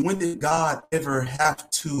question will be, when did the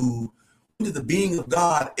being of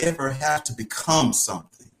God ever have to become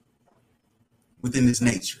something within his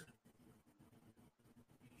nature?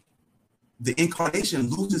 The incarnation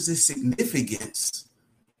loses its significance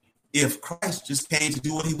if Christ just came to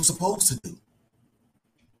do what he was supposed to do.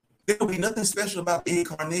 There will be nothing special about the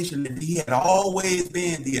incarnation if he had always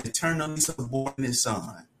been the eternally subordinate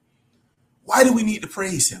son. Why do we need to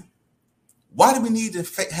praise him? Why do we need to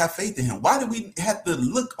have faith in him? Why do we have to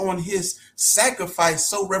look on his sacrifice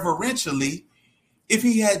so reverentially if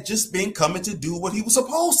he had just been coming to do what he was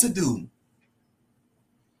supposed to do?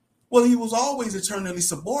 Well, he was always eternally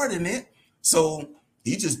subordinate, so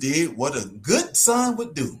he just did what a good son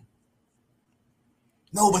would do.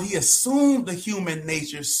 No, but he assumed the human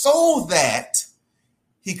nature so that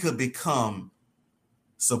he could become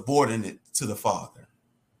subordinate to the Father.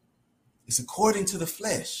 It's according to the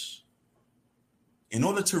flesh. In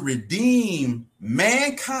order to redeem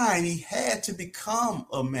mankind, he had to become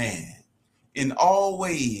a man in all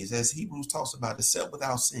ways, as Hebrews talks about, except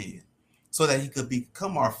without sin, so that he could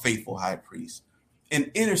become our faithful high priest and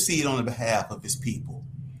intercede on the behalf of his people,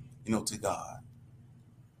 to God.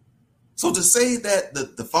 So to say that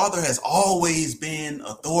the Father has always been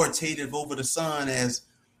authoritative over the Son, as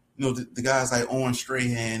the guys like Owen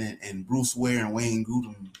Strahan and Bruce Ware and Wayne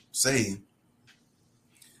Grudem say,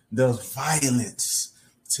 does violence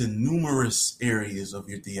to numerous areas of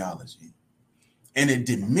your theology. And it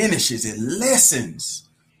diminishes, it lessens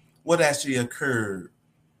what actually occurred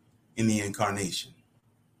in the incarnation.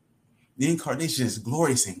 The incarnation is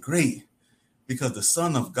glorious and great because the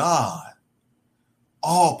Son of God,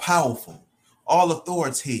 all powerful, all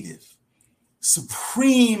authoritative,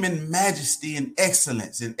 supreme in majesty and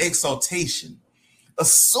excellence and exaltation,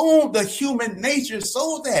 assumed the human nature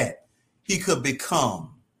so that he could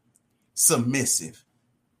become submissive.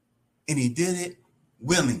 And he did it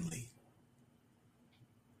willingly.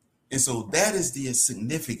 And so that is the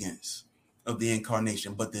significance of the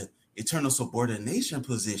incarnation. But the eternal subordination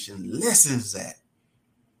position lessens that.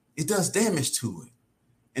 It does damage to it.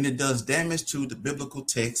 And it does damage to the biblical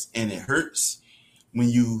text. And it hurts when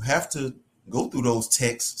you have to go through those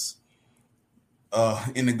texts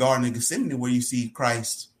in the Garden of Gethsemane, where you see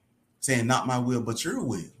Christ saying, not my will, but your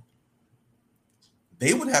will.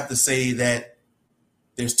 They would have to say that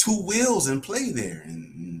there's two wills in play there.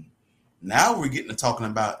 And now we're getting to talking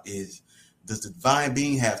about, does the divine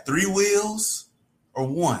being have three wills or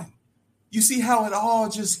one? You see how it all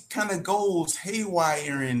just kind of goes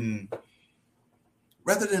haywire, and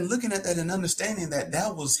rather than looking at that and understanding that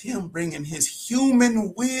that was him bringing his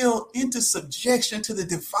human will into subjection to the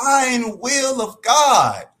divine will of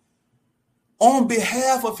God on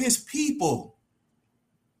behalf of his people,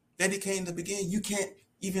 that he came to begin, you can't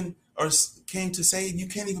even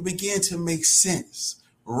begin to make sense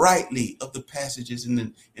rightly of the passages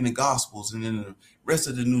in the Gospels and in the rest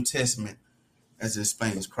of the New Testament as it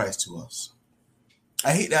explains Christ to us.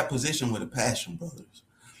 I hate that position with a passion, brothers.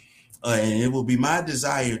 And it will be my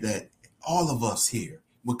desire that all of us here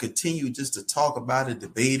will continue just to talk about it,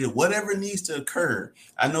 debate it, whatever needs to occur.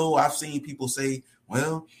 I know I've seen people say,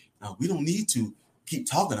 well, we don't need to keep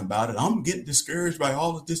talking about it. I'm getting discouraged by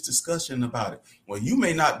all of this discussion about it. Well, you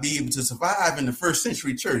may not be able to survive in the first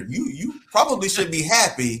century church. You probably should be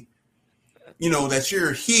happy, that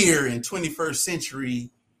you're here in 21st century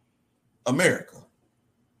America.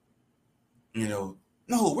 No,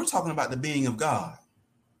 we're talking about the being of God.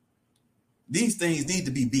 These things need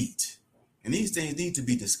to be beat, and these things need to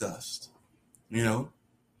be discussed,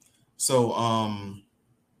 So,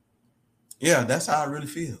 that's how I really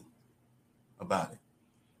feel about it.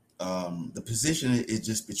 The position, it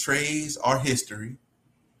just betrays our history,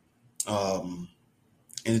 and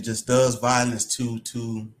it just does violence to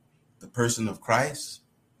the person of Christ,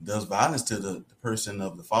 does violence to the person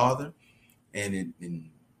of the Father, and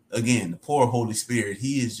again, the poor Holy Spirit,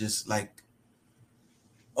 he is just like,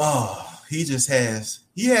 he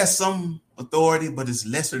has some authority, but it's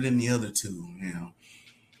lesser than the other two,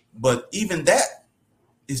 But even that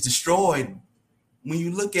is destroyed when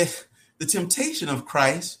you look at the temptation of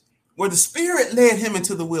Christ, where the Spirit led him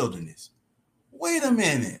into the wilderness. Wait a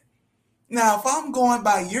minute. Now, if I'm going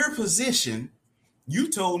by your position, you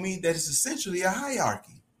told me that it's essentially a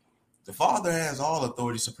hierarchy. The Father has all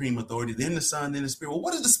authority, supreme authority, then the Son, then the Spirit. Well,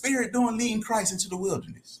 what is the Spirit doing leading Christ into the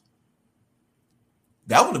wilderness?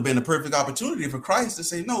 That would have been a perfect opportunity for Christ to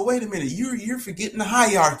say, no, wait a minute, you're forgetting the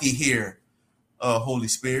hierarchy here, Holy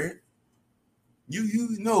Spirit.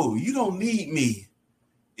 You don't lead me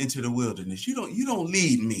into the wilderness. You don't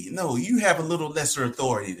lead me. No, you have a little lesser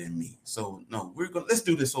authority than me. So no, let's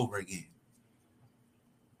do this over again.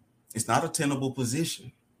 It's not a tenable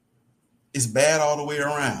position. It's bad all the way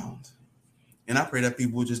around. And I pray that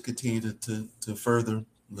people will just continue to further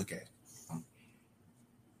look at it.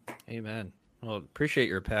 Amen. Well, appreciate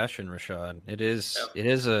your passion, Rashad. It is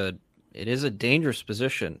a dangerous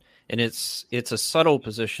position, and it's a subtle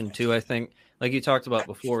position too. I think, like you talked about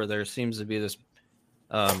before, there seems to be this.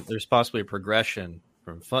 There's possibly a progression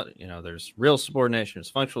from there's real subordination,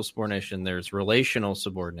 there's functional subordination, there's relational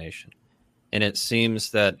subordination, and it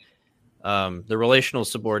seems that the relational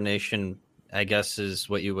subordination, I guess, is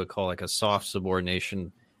what you would call like a soft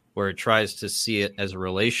subordination, where it tries to see it as a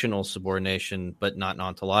relational subordination, but not an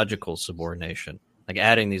ontological subordination, like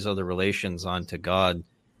adding these other relations onto God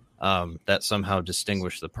that somehow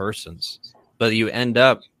distinguish the persons. But you end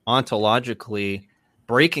up ontologically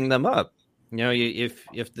breaking them up. You know,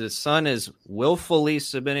 if the Son is willfully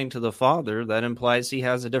submitting to the Father, that implies he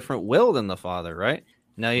has a different will than the Father, right?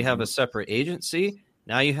 Now you have a separate agency.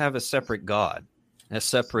 Now you have a separate God, a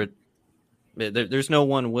separate. There's no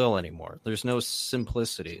one will anymore. There's no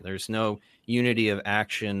simplicity. There's no unity of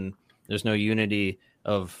action. There's no unity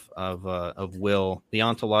of will. The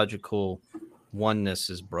ontological oneness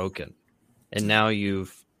is broken, and now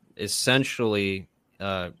you've essentially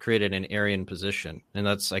created an Arian position, and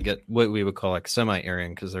that's, I get what we would call like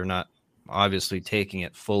semi-Arian, because they're not obviously taking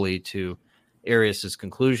it fully to Arius's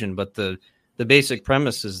conclusion, but the basic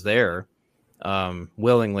premise is there,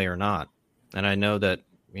 willingly or not. And I know that,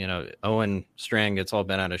 you know, Owen Strang gets all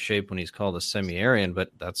bent out of shape when he's called a semi-Arian, but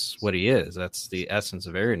that's what he is. That's the essence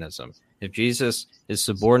of Arianism. If Jesus is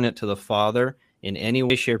subordinate to the Father in any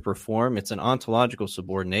way, shape, or form, it's an ontological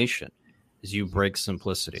subordination, as you break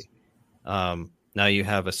simplicity. Now you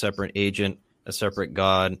have a separate agent, a separate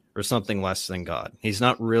God, or something less than God. He's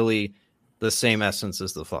not really the same essence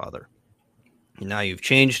as the Father. Now you've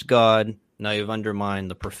changed God. Now you've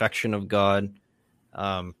undermined the perfection of God.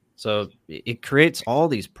 So it creates all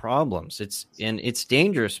these problems. It's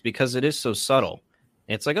dangerous because it is so subtle.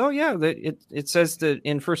 It's like, oh yeah, it says that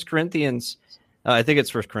in 1 Corinthians, I think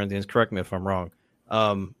it's 1 Corinthians. Correct me if I'm wrong.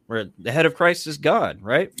 Where the head of Christ is God,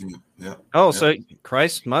 right? Yeah. Oh, so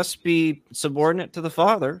Christ must be subordinate to the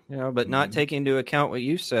Father, you know, but not taking into account what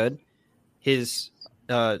you said, his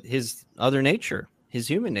other nature, his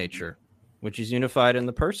human nature, which is unified in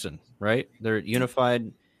the person, right? They're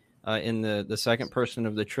unified in the second person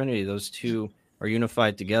of the Trinity. Those two are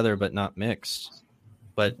unified together, but not mixed.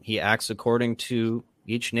 But he acts according to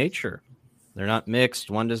each nature. They're not mixed.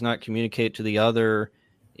 One does not communicate to the other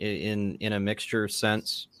in a mixture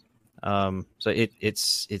sense. So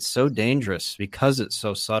it's so dangerous because it's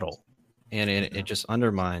so subtle, and it just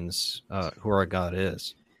undermines who our God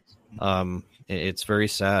is. It's very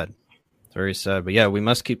sad. It's very sad. But yeah, we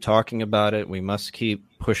must keep talking about it. We must keep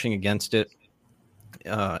pushing against it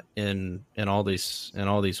in all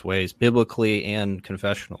these ways, biblically and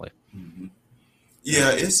confessionally. Mm-hmm.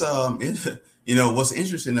 Yeah, it's you know, what's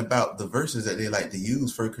interesting about the verses that they like to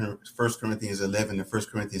use, 1 Corinthians 11 and 1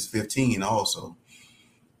 Corinthians 15 also.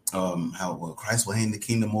 How Christ will hand the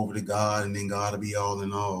kingdom over to God, and then God will be all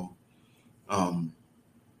in all.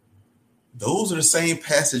 Those are the same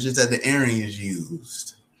passages that the Arians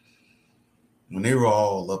used when they were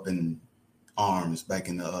all up in arms back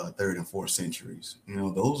in the 3rd and 4th centuries. You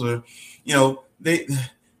know, those are, you know,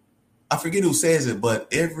 I forget who says it, but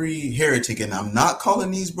every heretic, and I'm not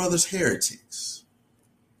calling these brothers heretics,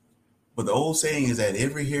 but the old saying is that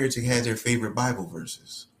every heretic has their favorite Bible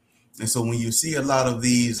verses. And so when you see a lot of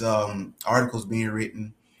these articles being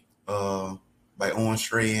written by Owen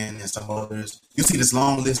Strachan and some others, you see this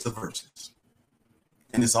long list of verses.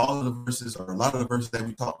 And it's all of the verses, or a lot of the verses that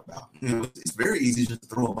we talked about. You know, it's very easy just to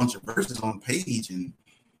throw a bunch of verses on a page and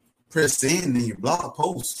press send in your blog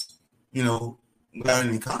post, you know, without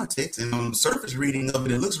any context. And on the surface reading of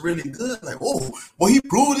it, it looks really good. Like, oh, well, he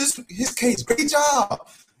proved his case. Great job.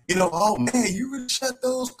 You know, oh man, you really shut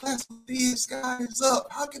those classical theists guys up.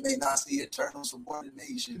 How can they not see eternal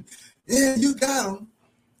subordination? Yeah, you got them.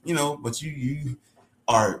 You know, but you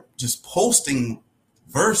are just posting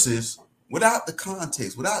verses without the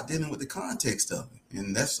context, without dealing with the context of it.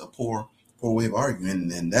 And that's a poor way of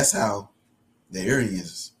arguing. And that's how the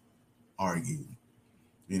Arians argue.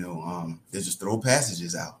 You know, they just throw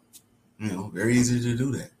passages out. You know, very easy to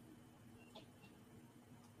do that.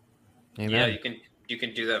 Amen. Yeah, you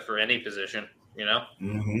can do that for any position, you know?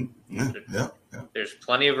 Mm-hmm. Yeah. There's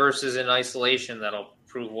plenty of verses in isolation that'll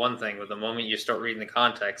prove one thing, but the moment you start reading the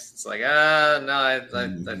context, it's like, no, I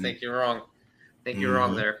think you're wrong. I think you're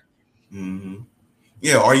wrong there. Mm-hmm.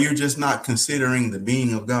 Yeah, or you're just not considering the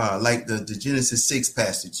being of God, like the Genesis 6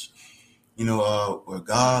 passage, you know, where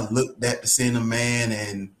God looked at the sin of man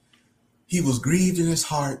and he was grieved in his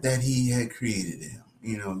heart that he had created him.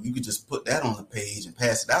 You know, you could just put that on the page and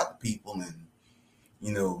pass it out to people, and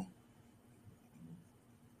you know,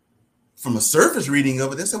 from a surface reading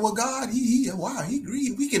of it, they say, well, God, he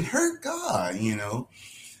grieved. We can hurt God, you know.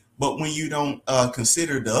 But when you don't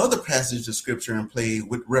consider the other passages of scripture and play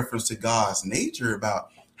with reference to God's nature about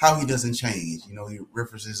how he doesn't change, you know, he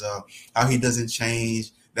references how he doesn't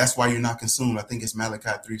change. That's why you're not consumed. I think it's Malachi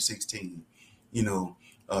 3:16. You know,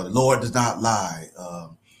 the Lord does not lie.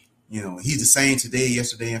 You know, he's the same today,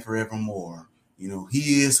 yesterday, and forevermore. You know,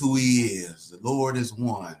 he is who he is. The Lord is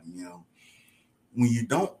one. You know, when you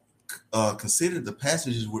don't consider the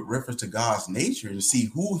passages with reference to God's nature and see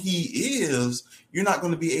who he is, you're not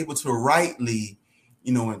going to be able to rightly,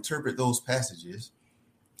 you know, interpret those passages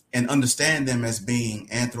and understand them as being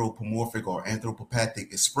anthropomorphic or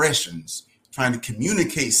anthropopathic expressions, trying to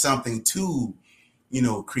communicate something to,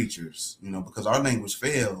 creatures, because our language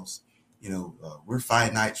fails. We're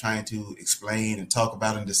finite, trying to explain and talk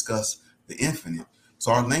about and discuss the infinite.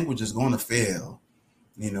 So our language is going to fail,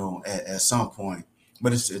 at some point,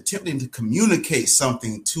 but it's attempting to communicate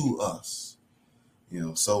something to us,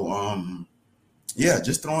 so, yeah,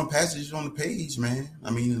 just throwing passages on the page, man.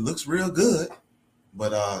 I mean, it looks real good,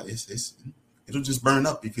 but it'll just burn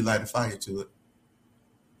up if you light a fire to it.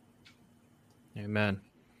 Amen.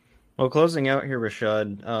 Well, closing out here,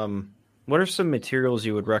 Rashad, what are some materials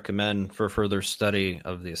you would recommend for further study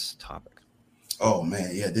of this topic? Oh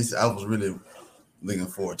man, yeah, I was really looking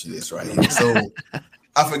forward to this right here. So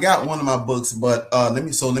I forgot one of my books, but let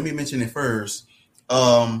me mention it first.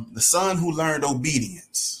 The Son Who Learned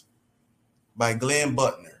Obedience by Glenn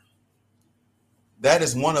Butner. That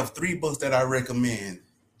is one of 3 books that I recommend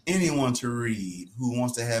anyone to read who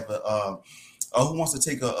wants to have who wants to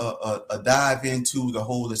take a dive into the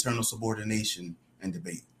whole eternal subordination and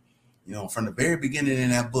debate. From the very beginning in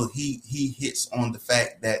that book, he hits on the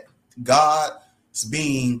fact that God's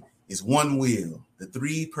being is one will. The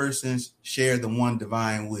 3 persons share the one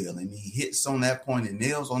divine will, and he hits on that point and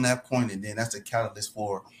nails on that point, and then that's the catalyst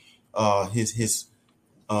for his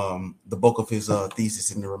the bulk of his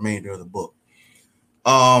thesis in the remainder of the book.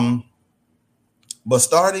 But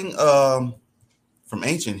starting from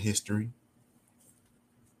ancient history,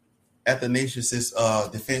 Athanasius'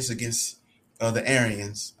 defense against the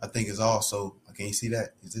Arians, I think, is also. Can you see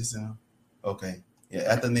that? Is this okay? Yeah,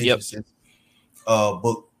 Athanasius'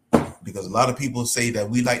 book, because a lot of people say that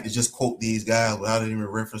we like to just quote these guys without even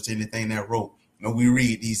reference to anything they wrote. We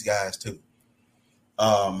read these guys too.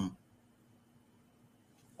 On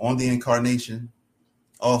the Incarnation,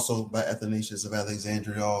 also by Athanasius of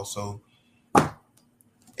Alexandria, also.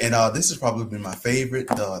 And this has probably been my favorite,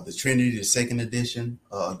 the Trinity, the 2nd edition,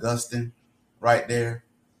 Augustine, right there.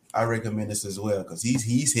 I recommend this as well because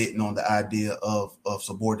he's hitting on the idea of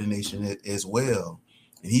subordination as well,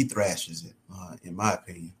 and he thrashes it, in my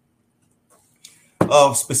opinion.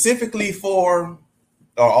 Specifically for,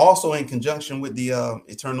 or also in conjunction with the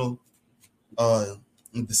eternal, the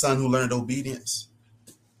Son Who Learned Obedience,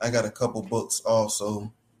 I got a couple books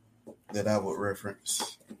also that I would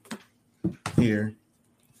reference here.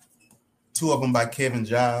 2 of them by Kevin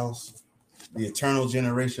Giles, The Eternal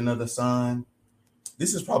Generation of the Son.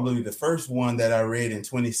 This is probably the first one that I read in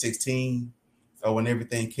 2016, when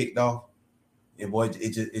everything kicked off. And boy,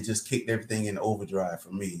 it just kicked everything in overdrive for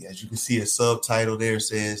me. As you can see, a subtitle there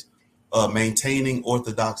says, Maintaining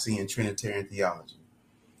Orthodoxy in Trinitarian Theology.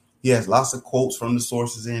 He has lots of quotes from the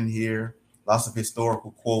sources in here, lots of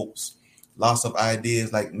historical quotes, lots of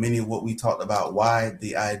ideas, like many of what we talked about, why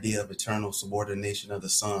the idea of eternal subordination of the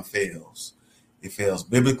Son fails. It fails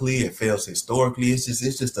biblically, it fails historically. It's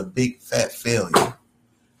just a big fat failure.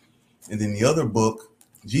 And then the other book,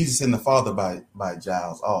 Jesus and the Father by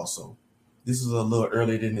Giles also. This is a little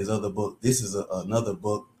earlier than his other book. This is another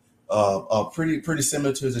book, pretty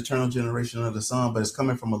similar to his Eternal Generation of the Son, but it's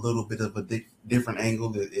coming from a little bit of a different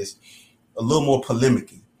angle. It's a little more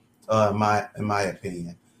polemic-y, in my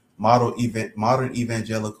opinion. Modern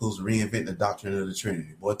evangelicals reinvent the doctrine of the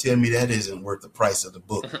Trinity. Boy, tell me that isn't worth the price of the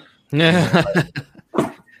book.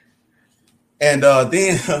 And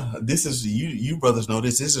then this is, you brothers know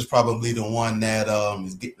this. This is probably the one that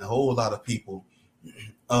is getting a whole lot of people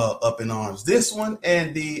up in arms. This one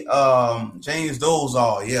and the James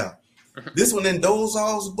Dolezal, yeah. This one and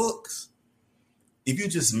Dolezal's books, if you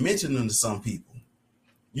just mention them to some people,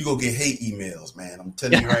 you go get hate emails, man. I'm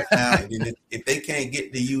telling you right now. And then if they can't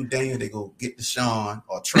get to you, Daniel, they go get to Sean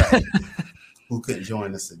or Travis, who couldn't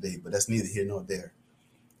join us today, but that's neither here nor there.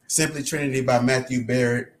 Simply Trinity by Matthew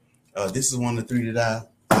Barrett. This is one of the 3 that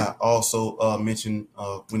I also mentioned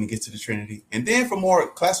when it gets to the Trinity. And then for more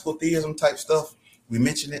classical theism type stuff, we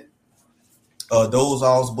mentioned it.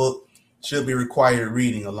 Dolezal's book should be required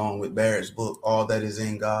reading along with Barrett's book, All That Is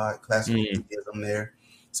in God, classical theism there.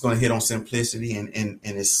 It's going to hit on simplicity and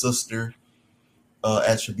its sister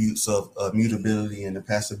attributes of mutability and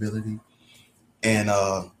impassibility. And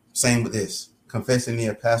same with this, Confessing the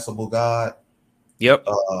Impassible God. Yep.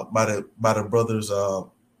 By the brothers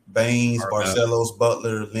Baines, Barcelos,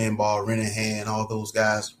 Butler, Limbaugh, Renahan, all those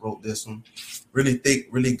guys wrote this one. Really thick,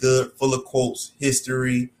 really good, full of quotes,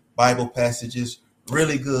 history, Bible passages.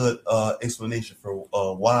 Really good explanation for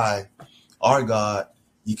why our God,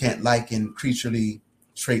 you can't liken creaturely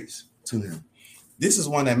traits to him. This is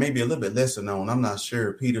one that may be a little bit lesser known. I'm not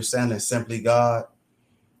sure. Peter Sandler's Simply God,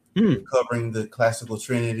 covering the classical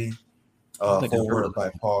Trinity. forward by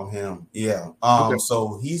Paul Ham. Yeah.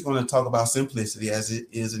 So he's going to talk about simplicity as it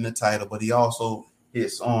is in the title, but he also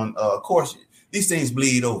hits on, of course, these things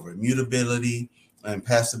bleed over: mutability and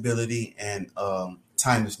passability and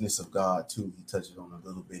timelessness of God too. He touches on a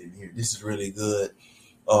little bit in here. This is really good.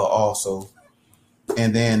 Also,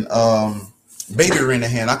 and then Baby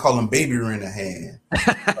Renahan. I call him Baby Renahan.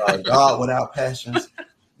 God without passions.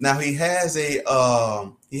 Now he has a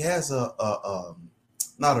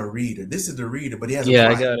not a reader. This is the reader, but he has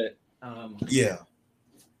I got it.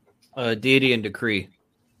 Deity and Decree.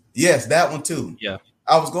 Yes, that one too. Yeah.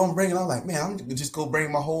 I was going to bring it. I'm like, man, I'm gonna just go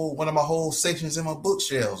bring one of my whole sections in my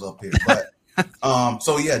bookshelves up here. But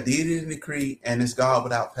so yeah, Deity and Decree, and it's God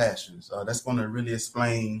without passions. That's going to really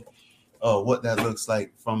explain what that looks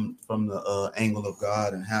like from the angle of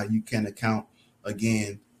God, and how you can account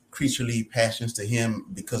again creaturely passions to him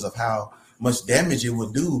because of how much damage it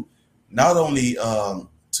would do, not only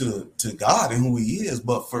to God and who he is,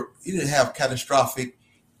 but for it to have catastrophic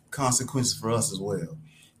consequences for us as well.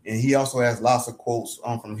 And he also has lots of quotes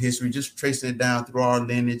from history, just tracing it down through our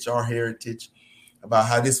lineage, our heritage, about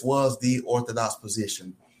how this was the orthodox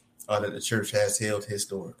position that the church has held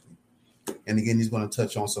historically. And again, he's going to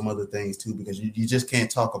touch on some other things too, because you just can't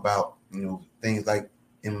talk about things like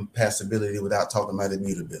impassibility without talking about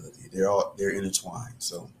immutability. They're intertwined.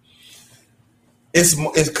 So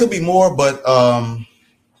it could be more, but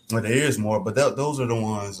there is more. But those are the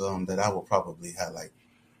ones that I will probably highlight.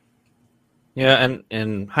 Yeah,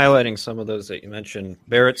 and highlighting some of those that you mentioned,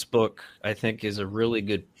 Barrett's book, I think, is a really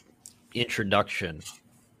good introduction.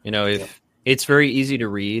 It's very easy to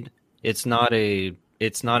read. It's not a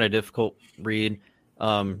difficult read.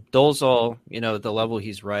 Dolezal, the level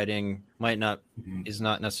he's writing is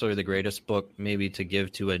not necessarily the greatest book maybe to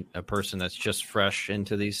give to a person that's just fresh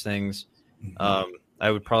into these things.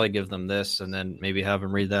 I would probably give them this and then maybe have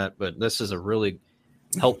them read that. But this is a really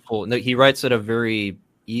helpful. He writes at a very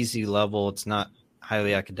easy level. It's not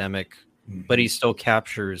highly academic, but he still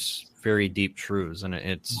captures very deep truths, and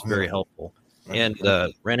it's very helpful. And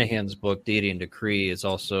Renahan's book, Deity and Decree, is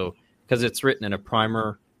also, because it's written in a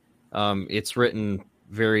primer, it's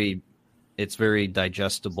very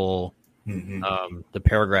digestible. The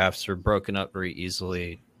paragraphs are broken up very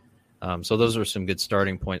easily. So those are some good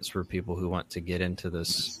starting points for people who want to get into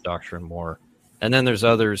this doctrine more. And then there's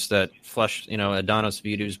others that flesh, Adonis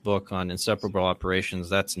Vidu's book on inseparable operations.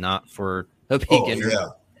 That's not for a beginner. Oh, yeah.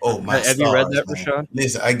 Oh, my Have you read that, Rashad?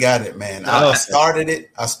 Listen, I got it, man. I started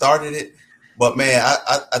it. But, man,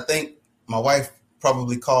 I think my wife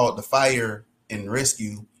probably called the fire and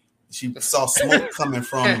rescue. She saw smoke coming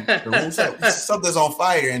from the room. Something's on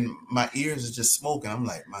fire, and my ears are just smoking. I'm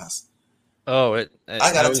like, I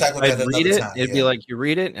gotta tackle that another time. It'd be like you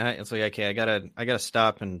read it, and it's like, okay, I gotta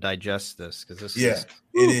stop and digest this because this. Yeah,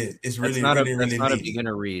 it is. It's really, really not a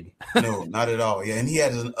beginner read. No, not at all. Yeah, and he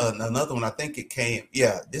had another one. I think it came.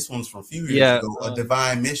 Yeah, this one's from a few years ago.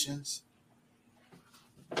 Divine Missions.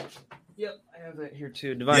 Yep, I have that here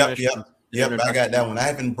too. Divine Missions. Yep, I got that one. I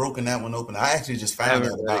haven't broken that one open. I actually just found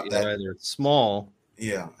out about that. Either. It's small.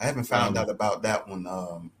 Yeah, I haven't found out about that one.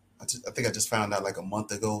 I think I just found out like a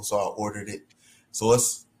month ago, so I ordered it. So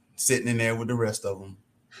it's sitting in there with the rest of them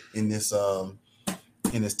in this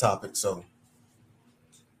topic. So,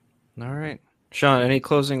 all right, Sean, any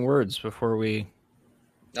closing words before we?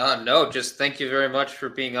 No, just thank you very much for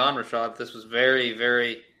being on, Rashad. This was very,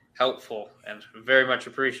 very helpful and very much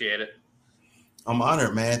appreciate it. I'm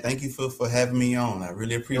honored, man. Thank you for having me on. I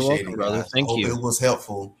really appreciate it, brother. Thank you. I hope it was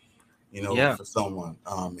helpful, for someone.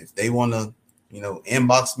 If they want to,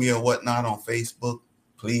 inbox me or whatnot on Facebook,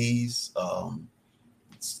 please.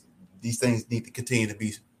 These things need to continue to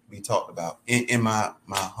be talked about, in my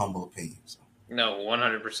humble opinion. So. No,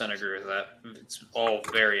 100% agree with that. It's all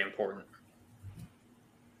very important.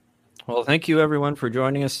 Well, thank you everyone for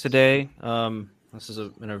joining us today. This has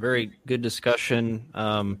been a very good discussion,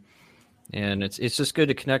 and it's just good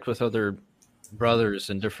to connect with other brothers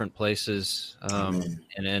in different places, and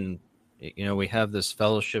then we have this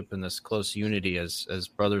fellowship and this close unity as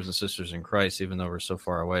brothers and sisters in Christ, even though we're so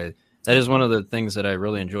far away. That is one of the things that I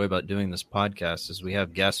really enjoy about doing this podcast is we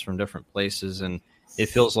have guests from different places, and it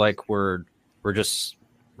feels like we're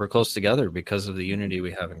close together because of the unity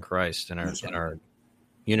we have in Christ and our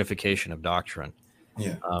unification of doctrine.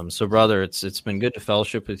 Yeah. So, brother, it's been good to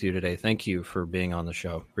fellowship with you today. Thank you for being on the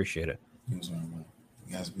show. Appreciate it. You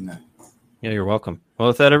guys be nice. Yeah, you're welcome. Well,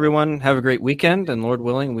 with that, everyone, have a great weekend, and Lord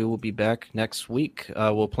willing, we will be back next week.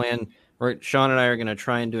 We'll plan. Sean and I are going to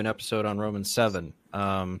try and do an episode on Romans 7,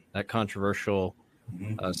 that controversial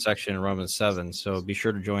section in Romans 7. So be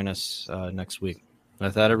sure to join us next week.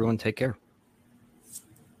 With that, everyone, take care.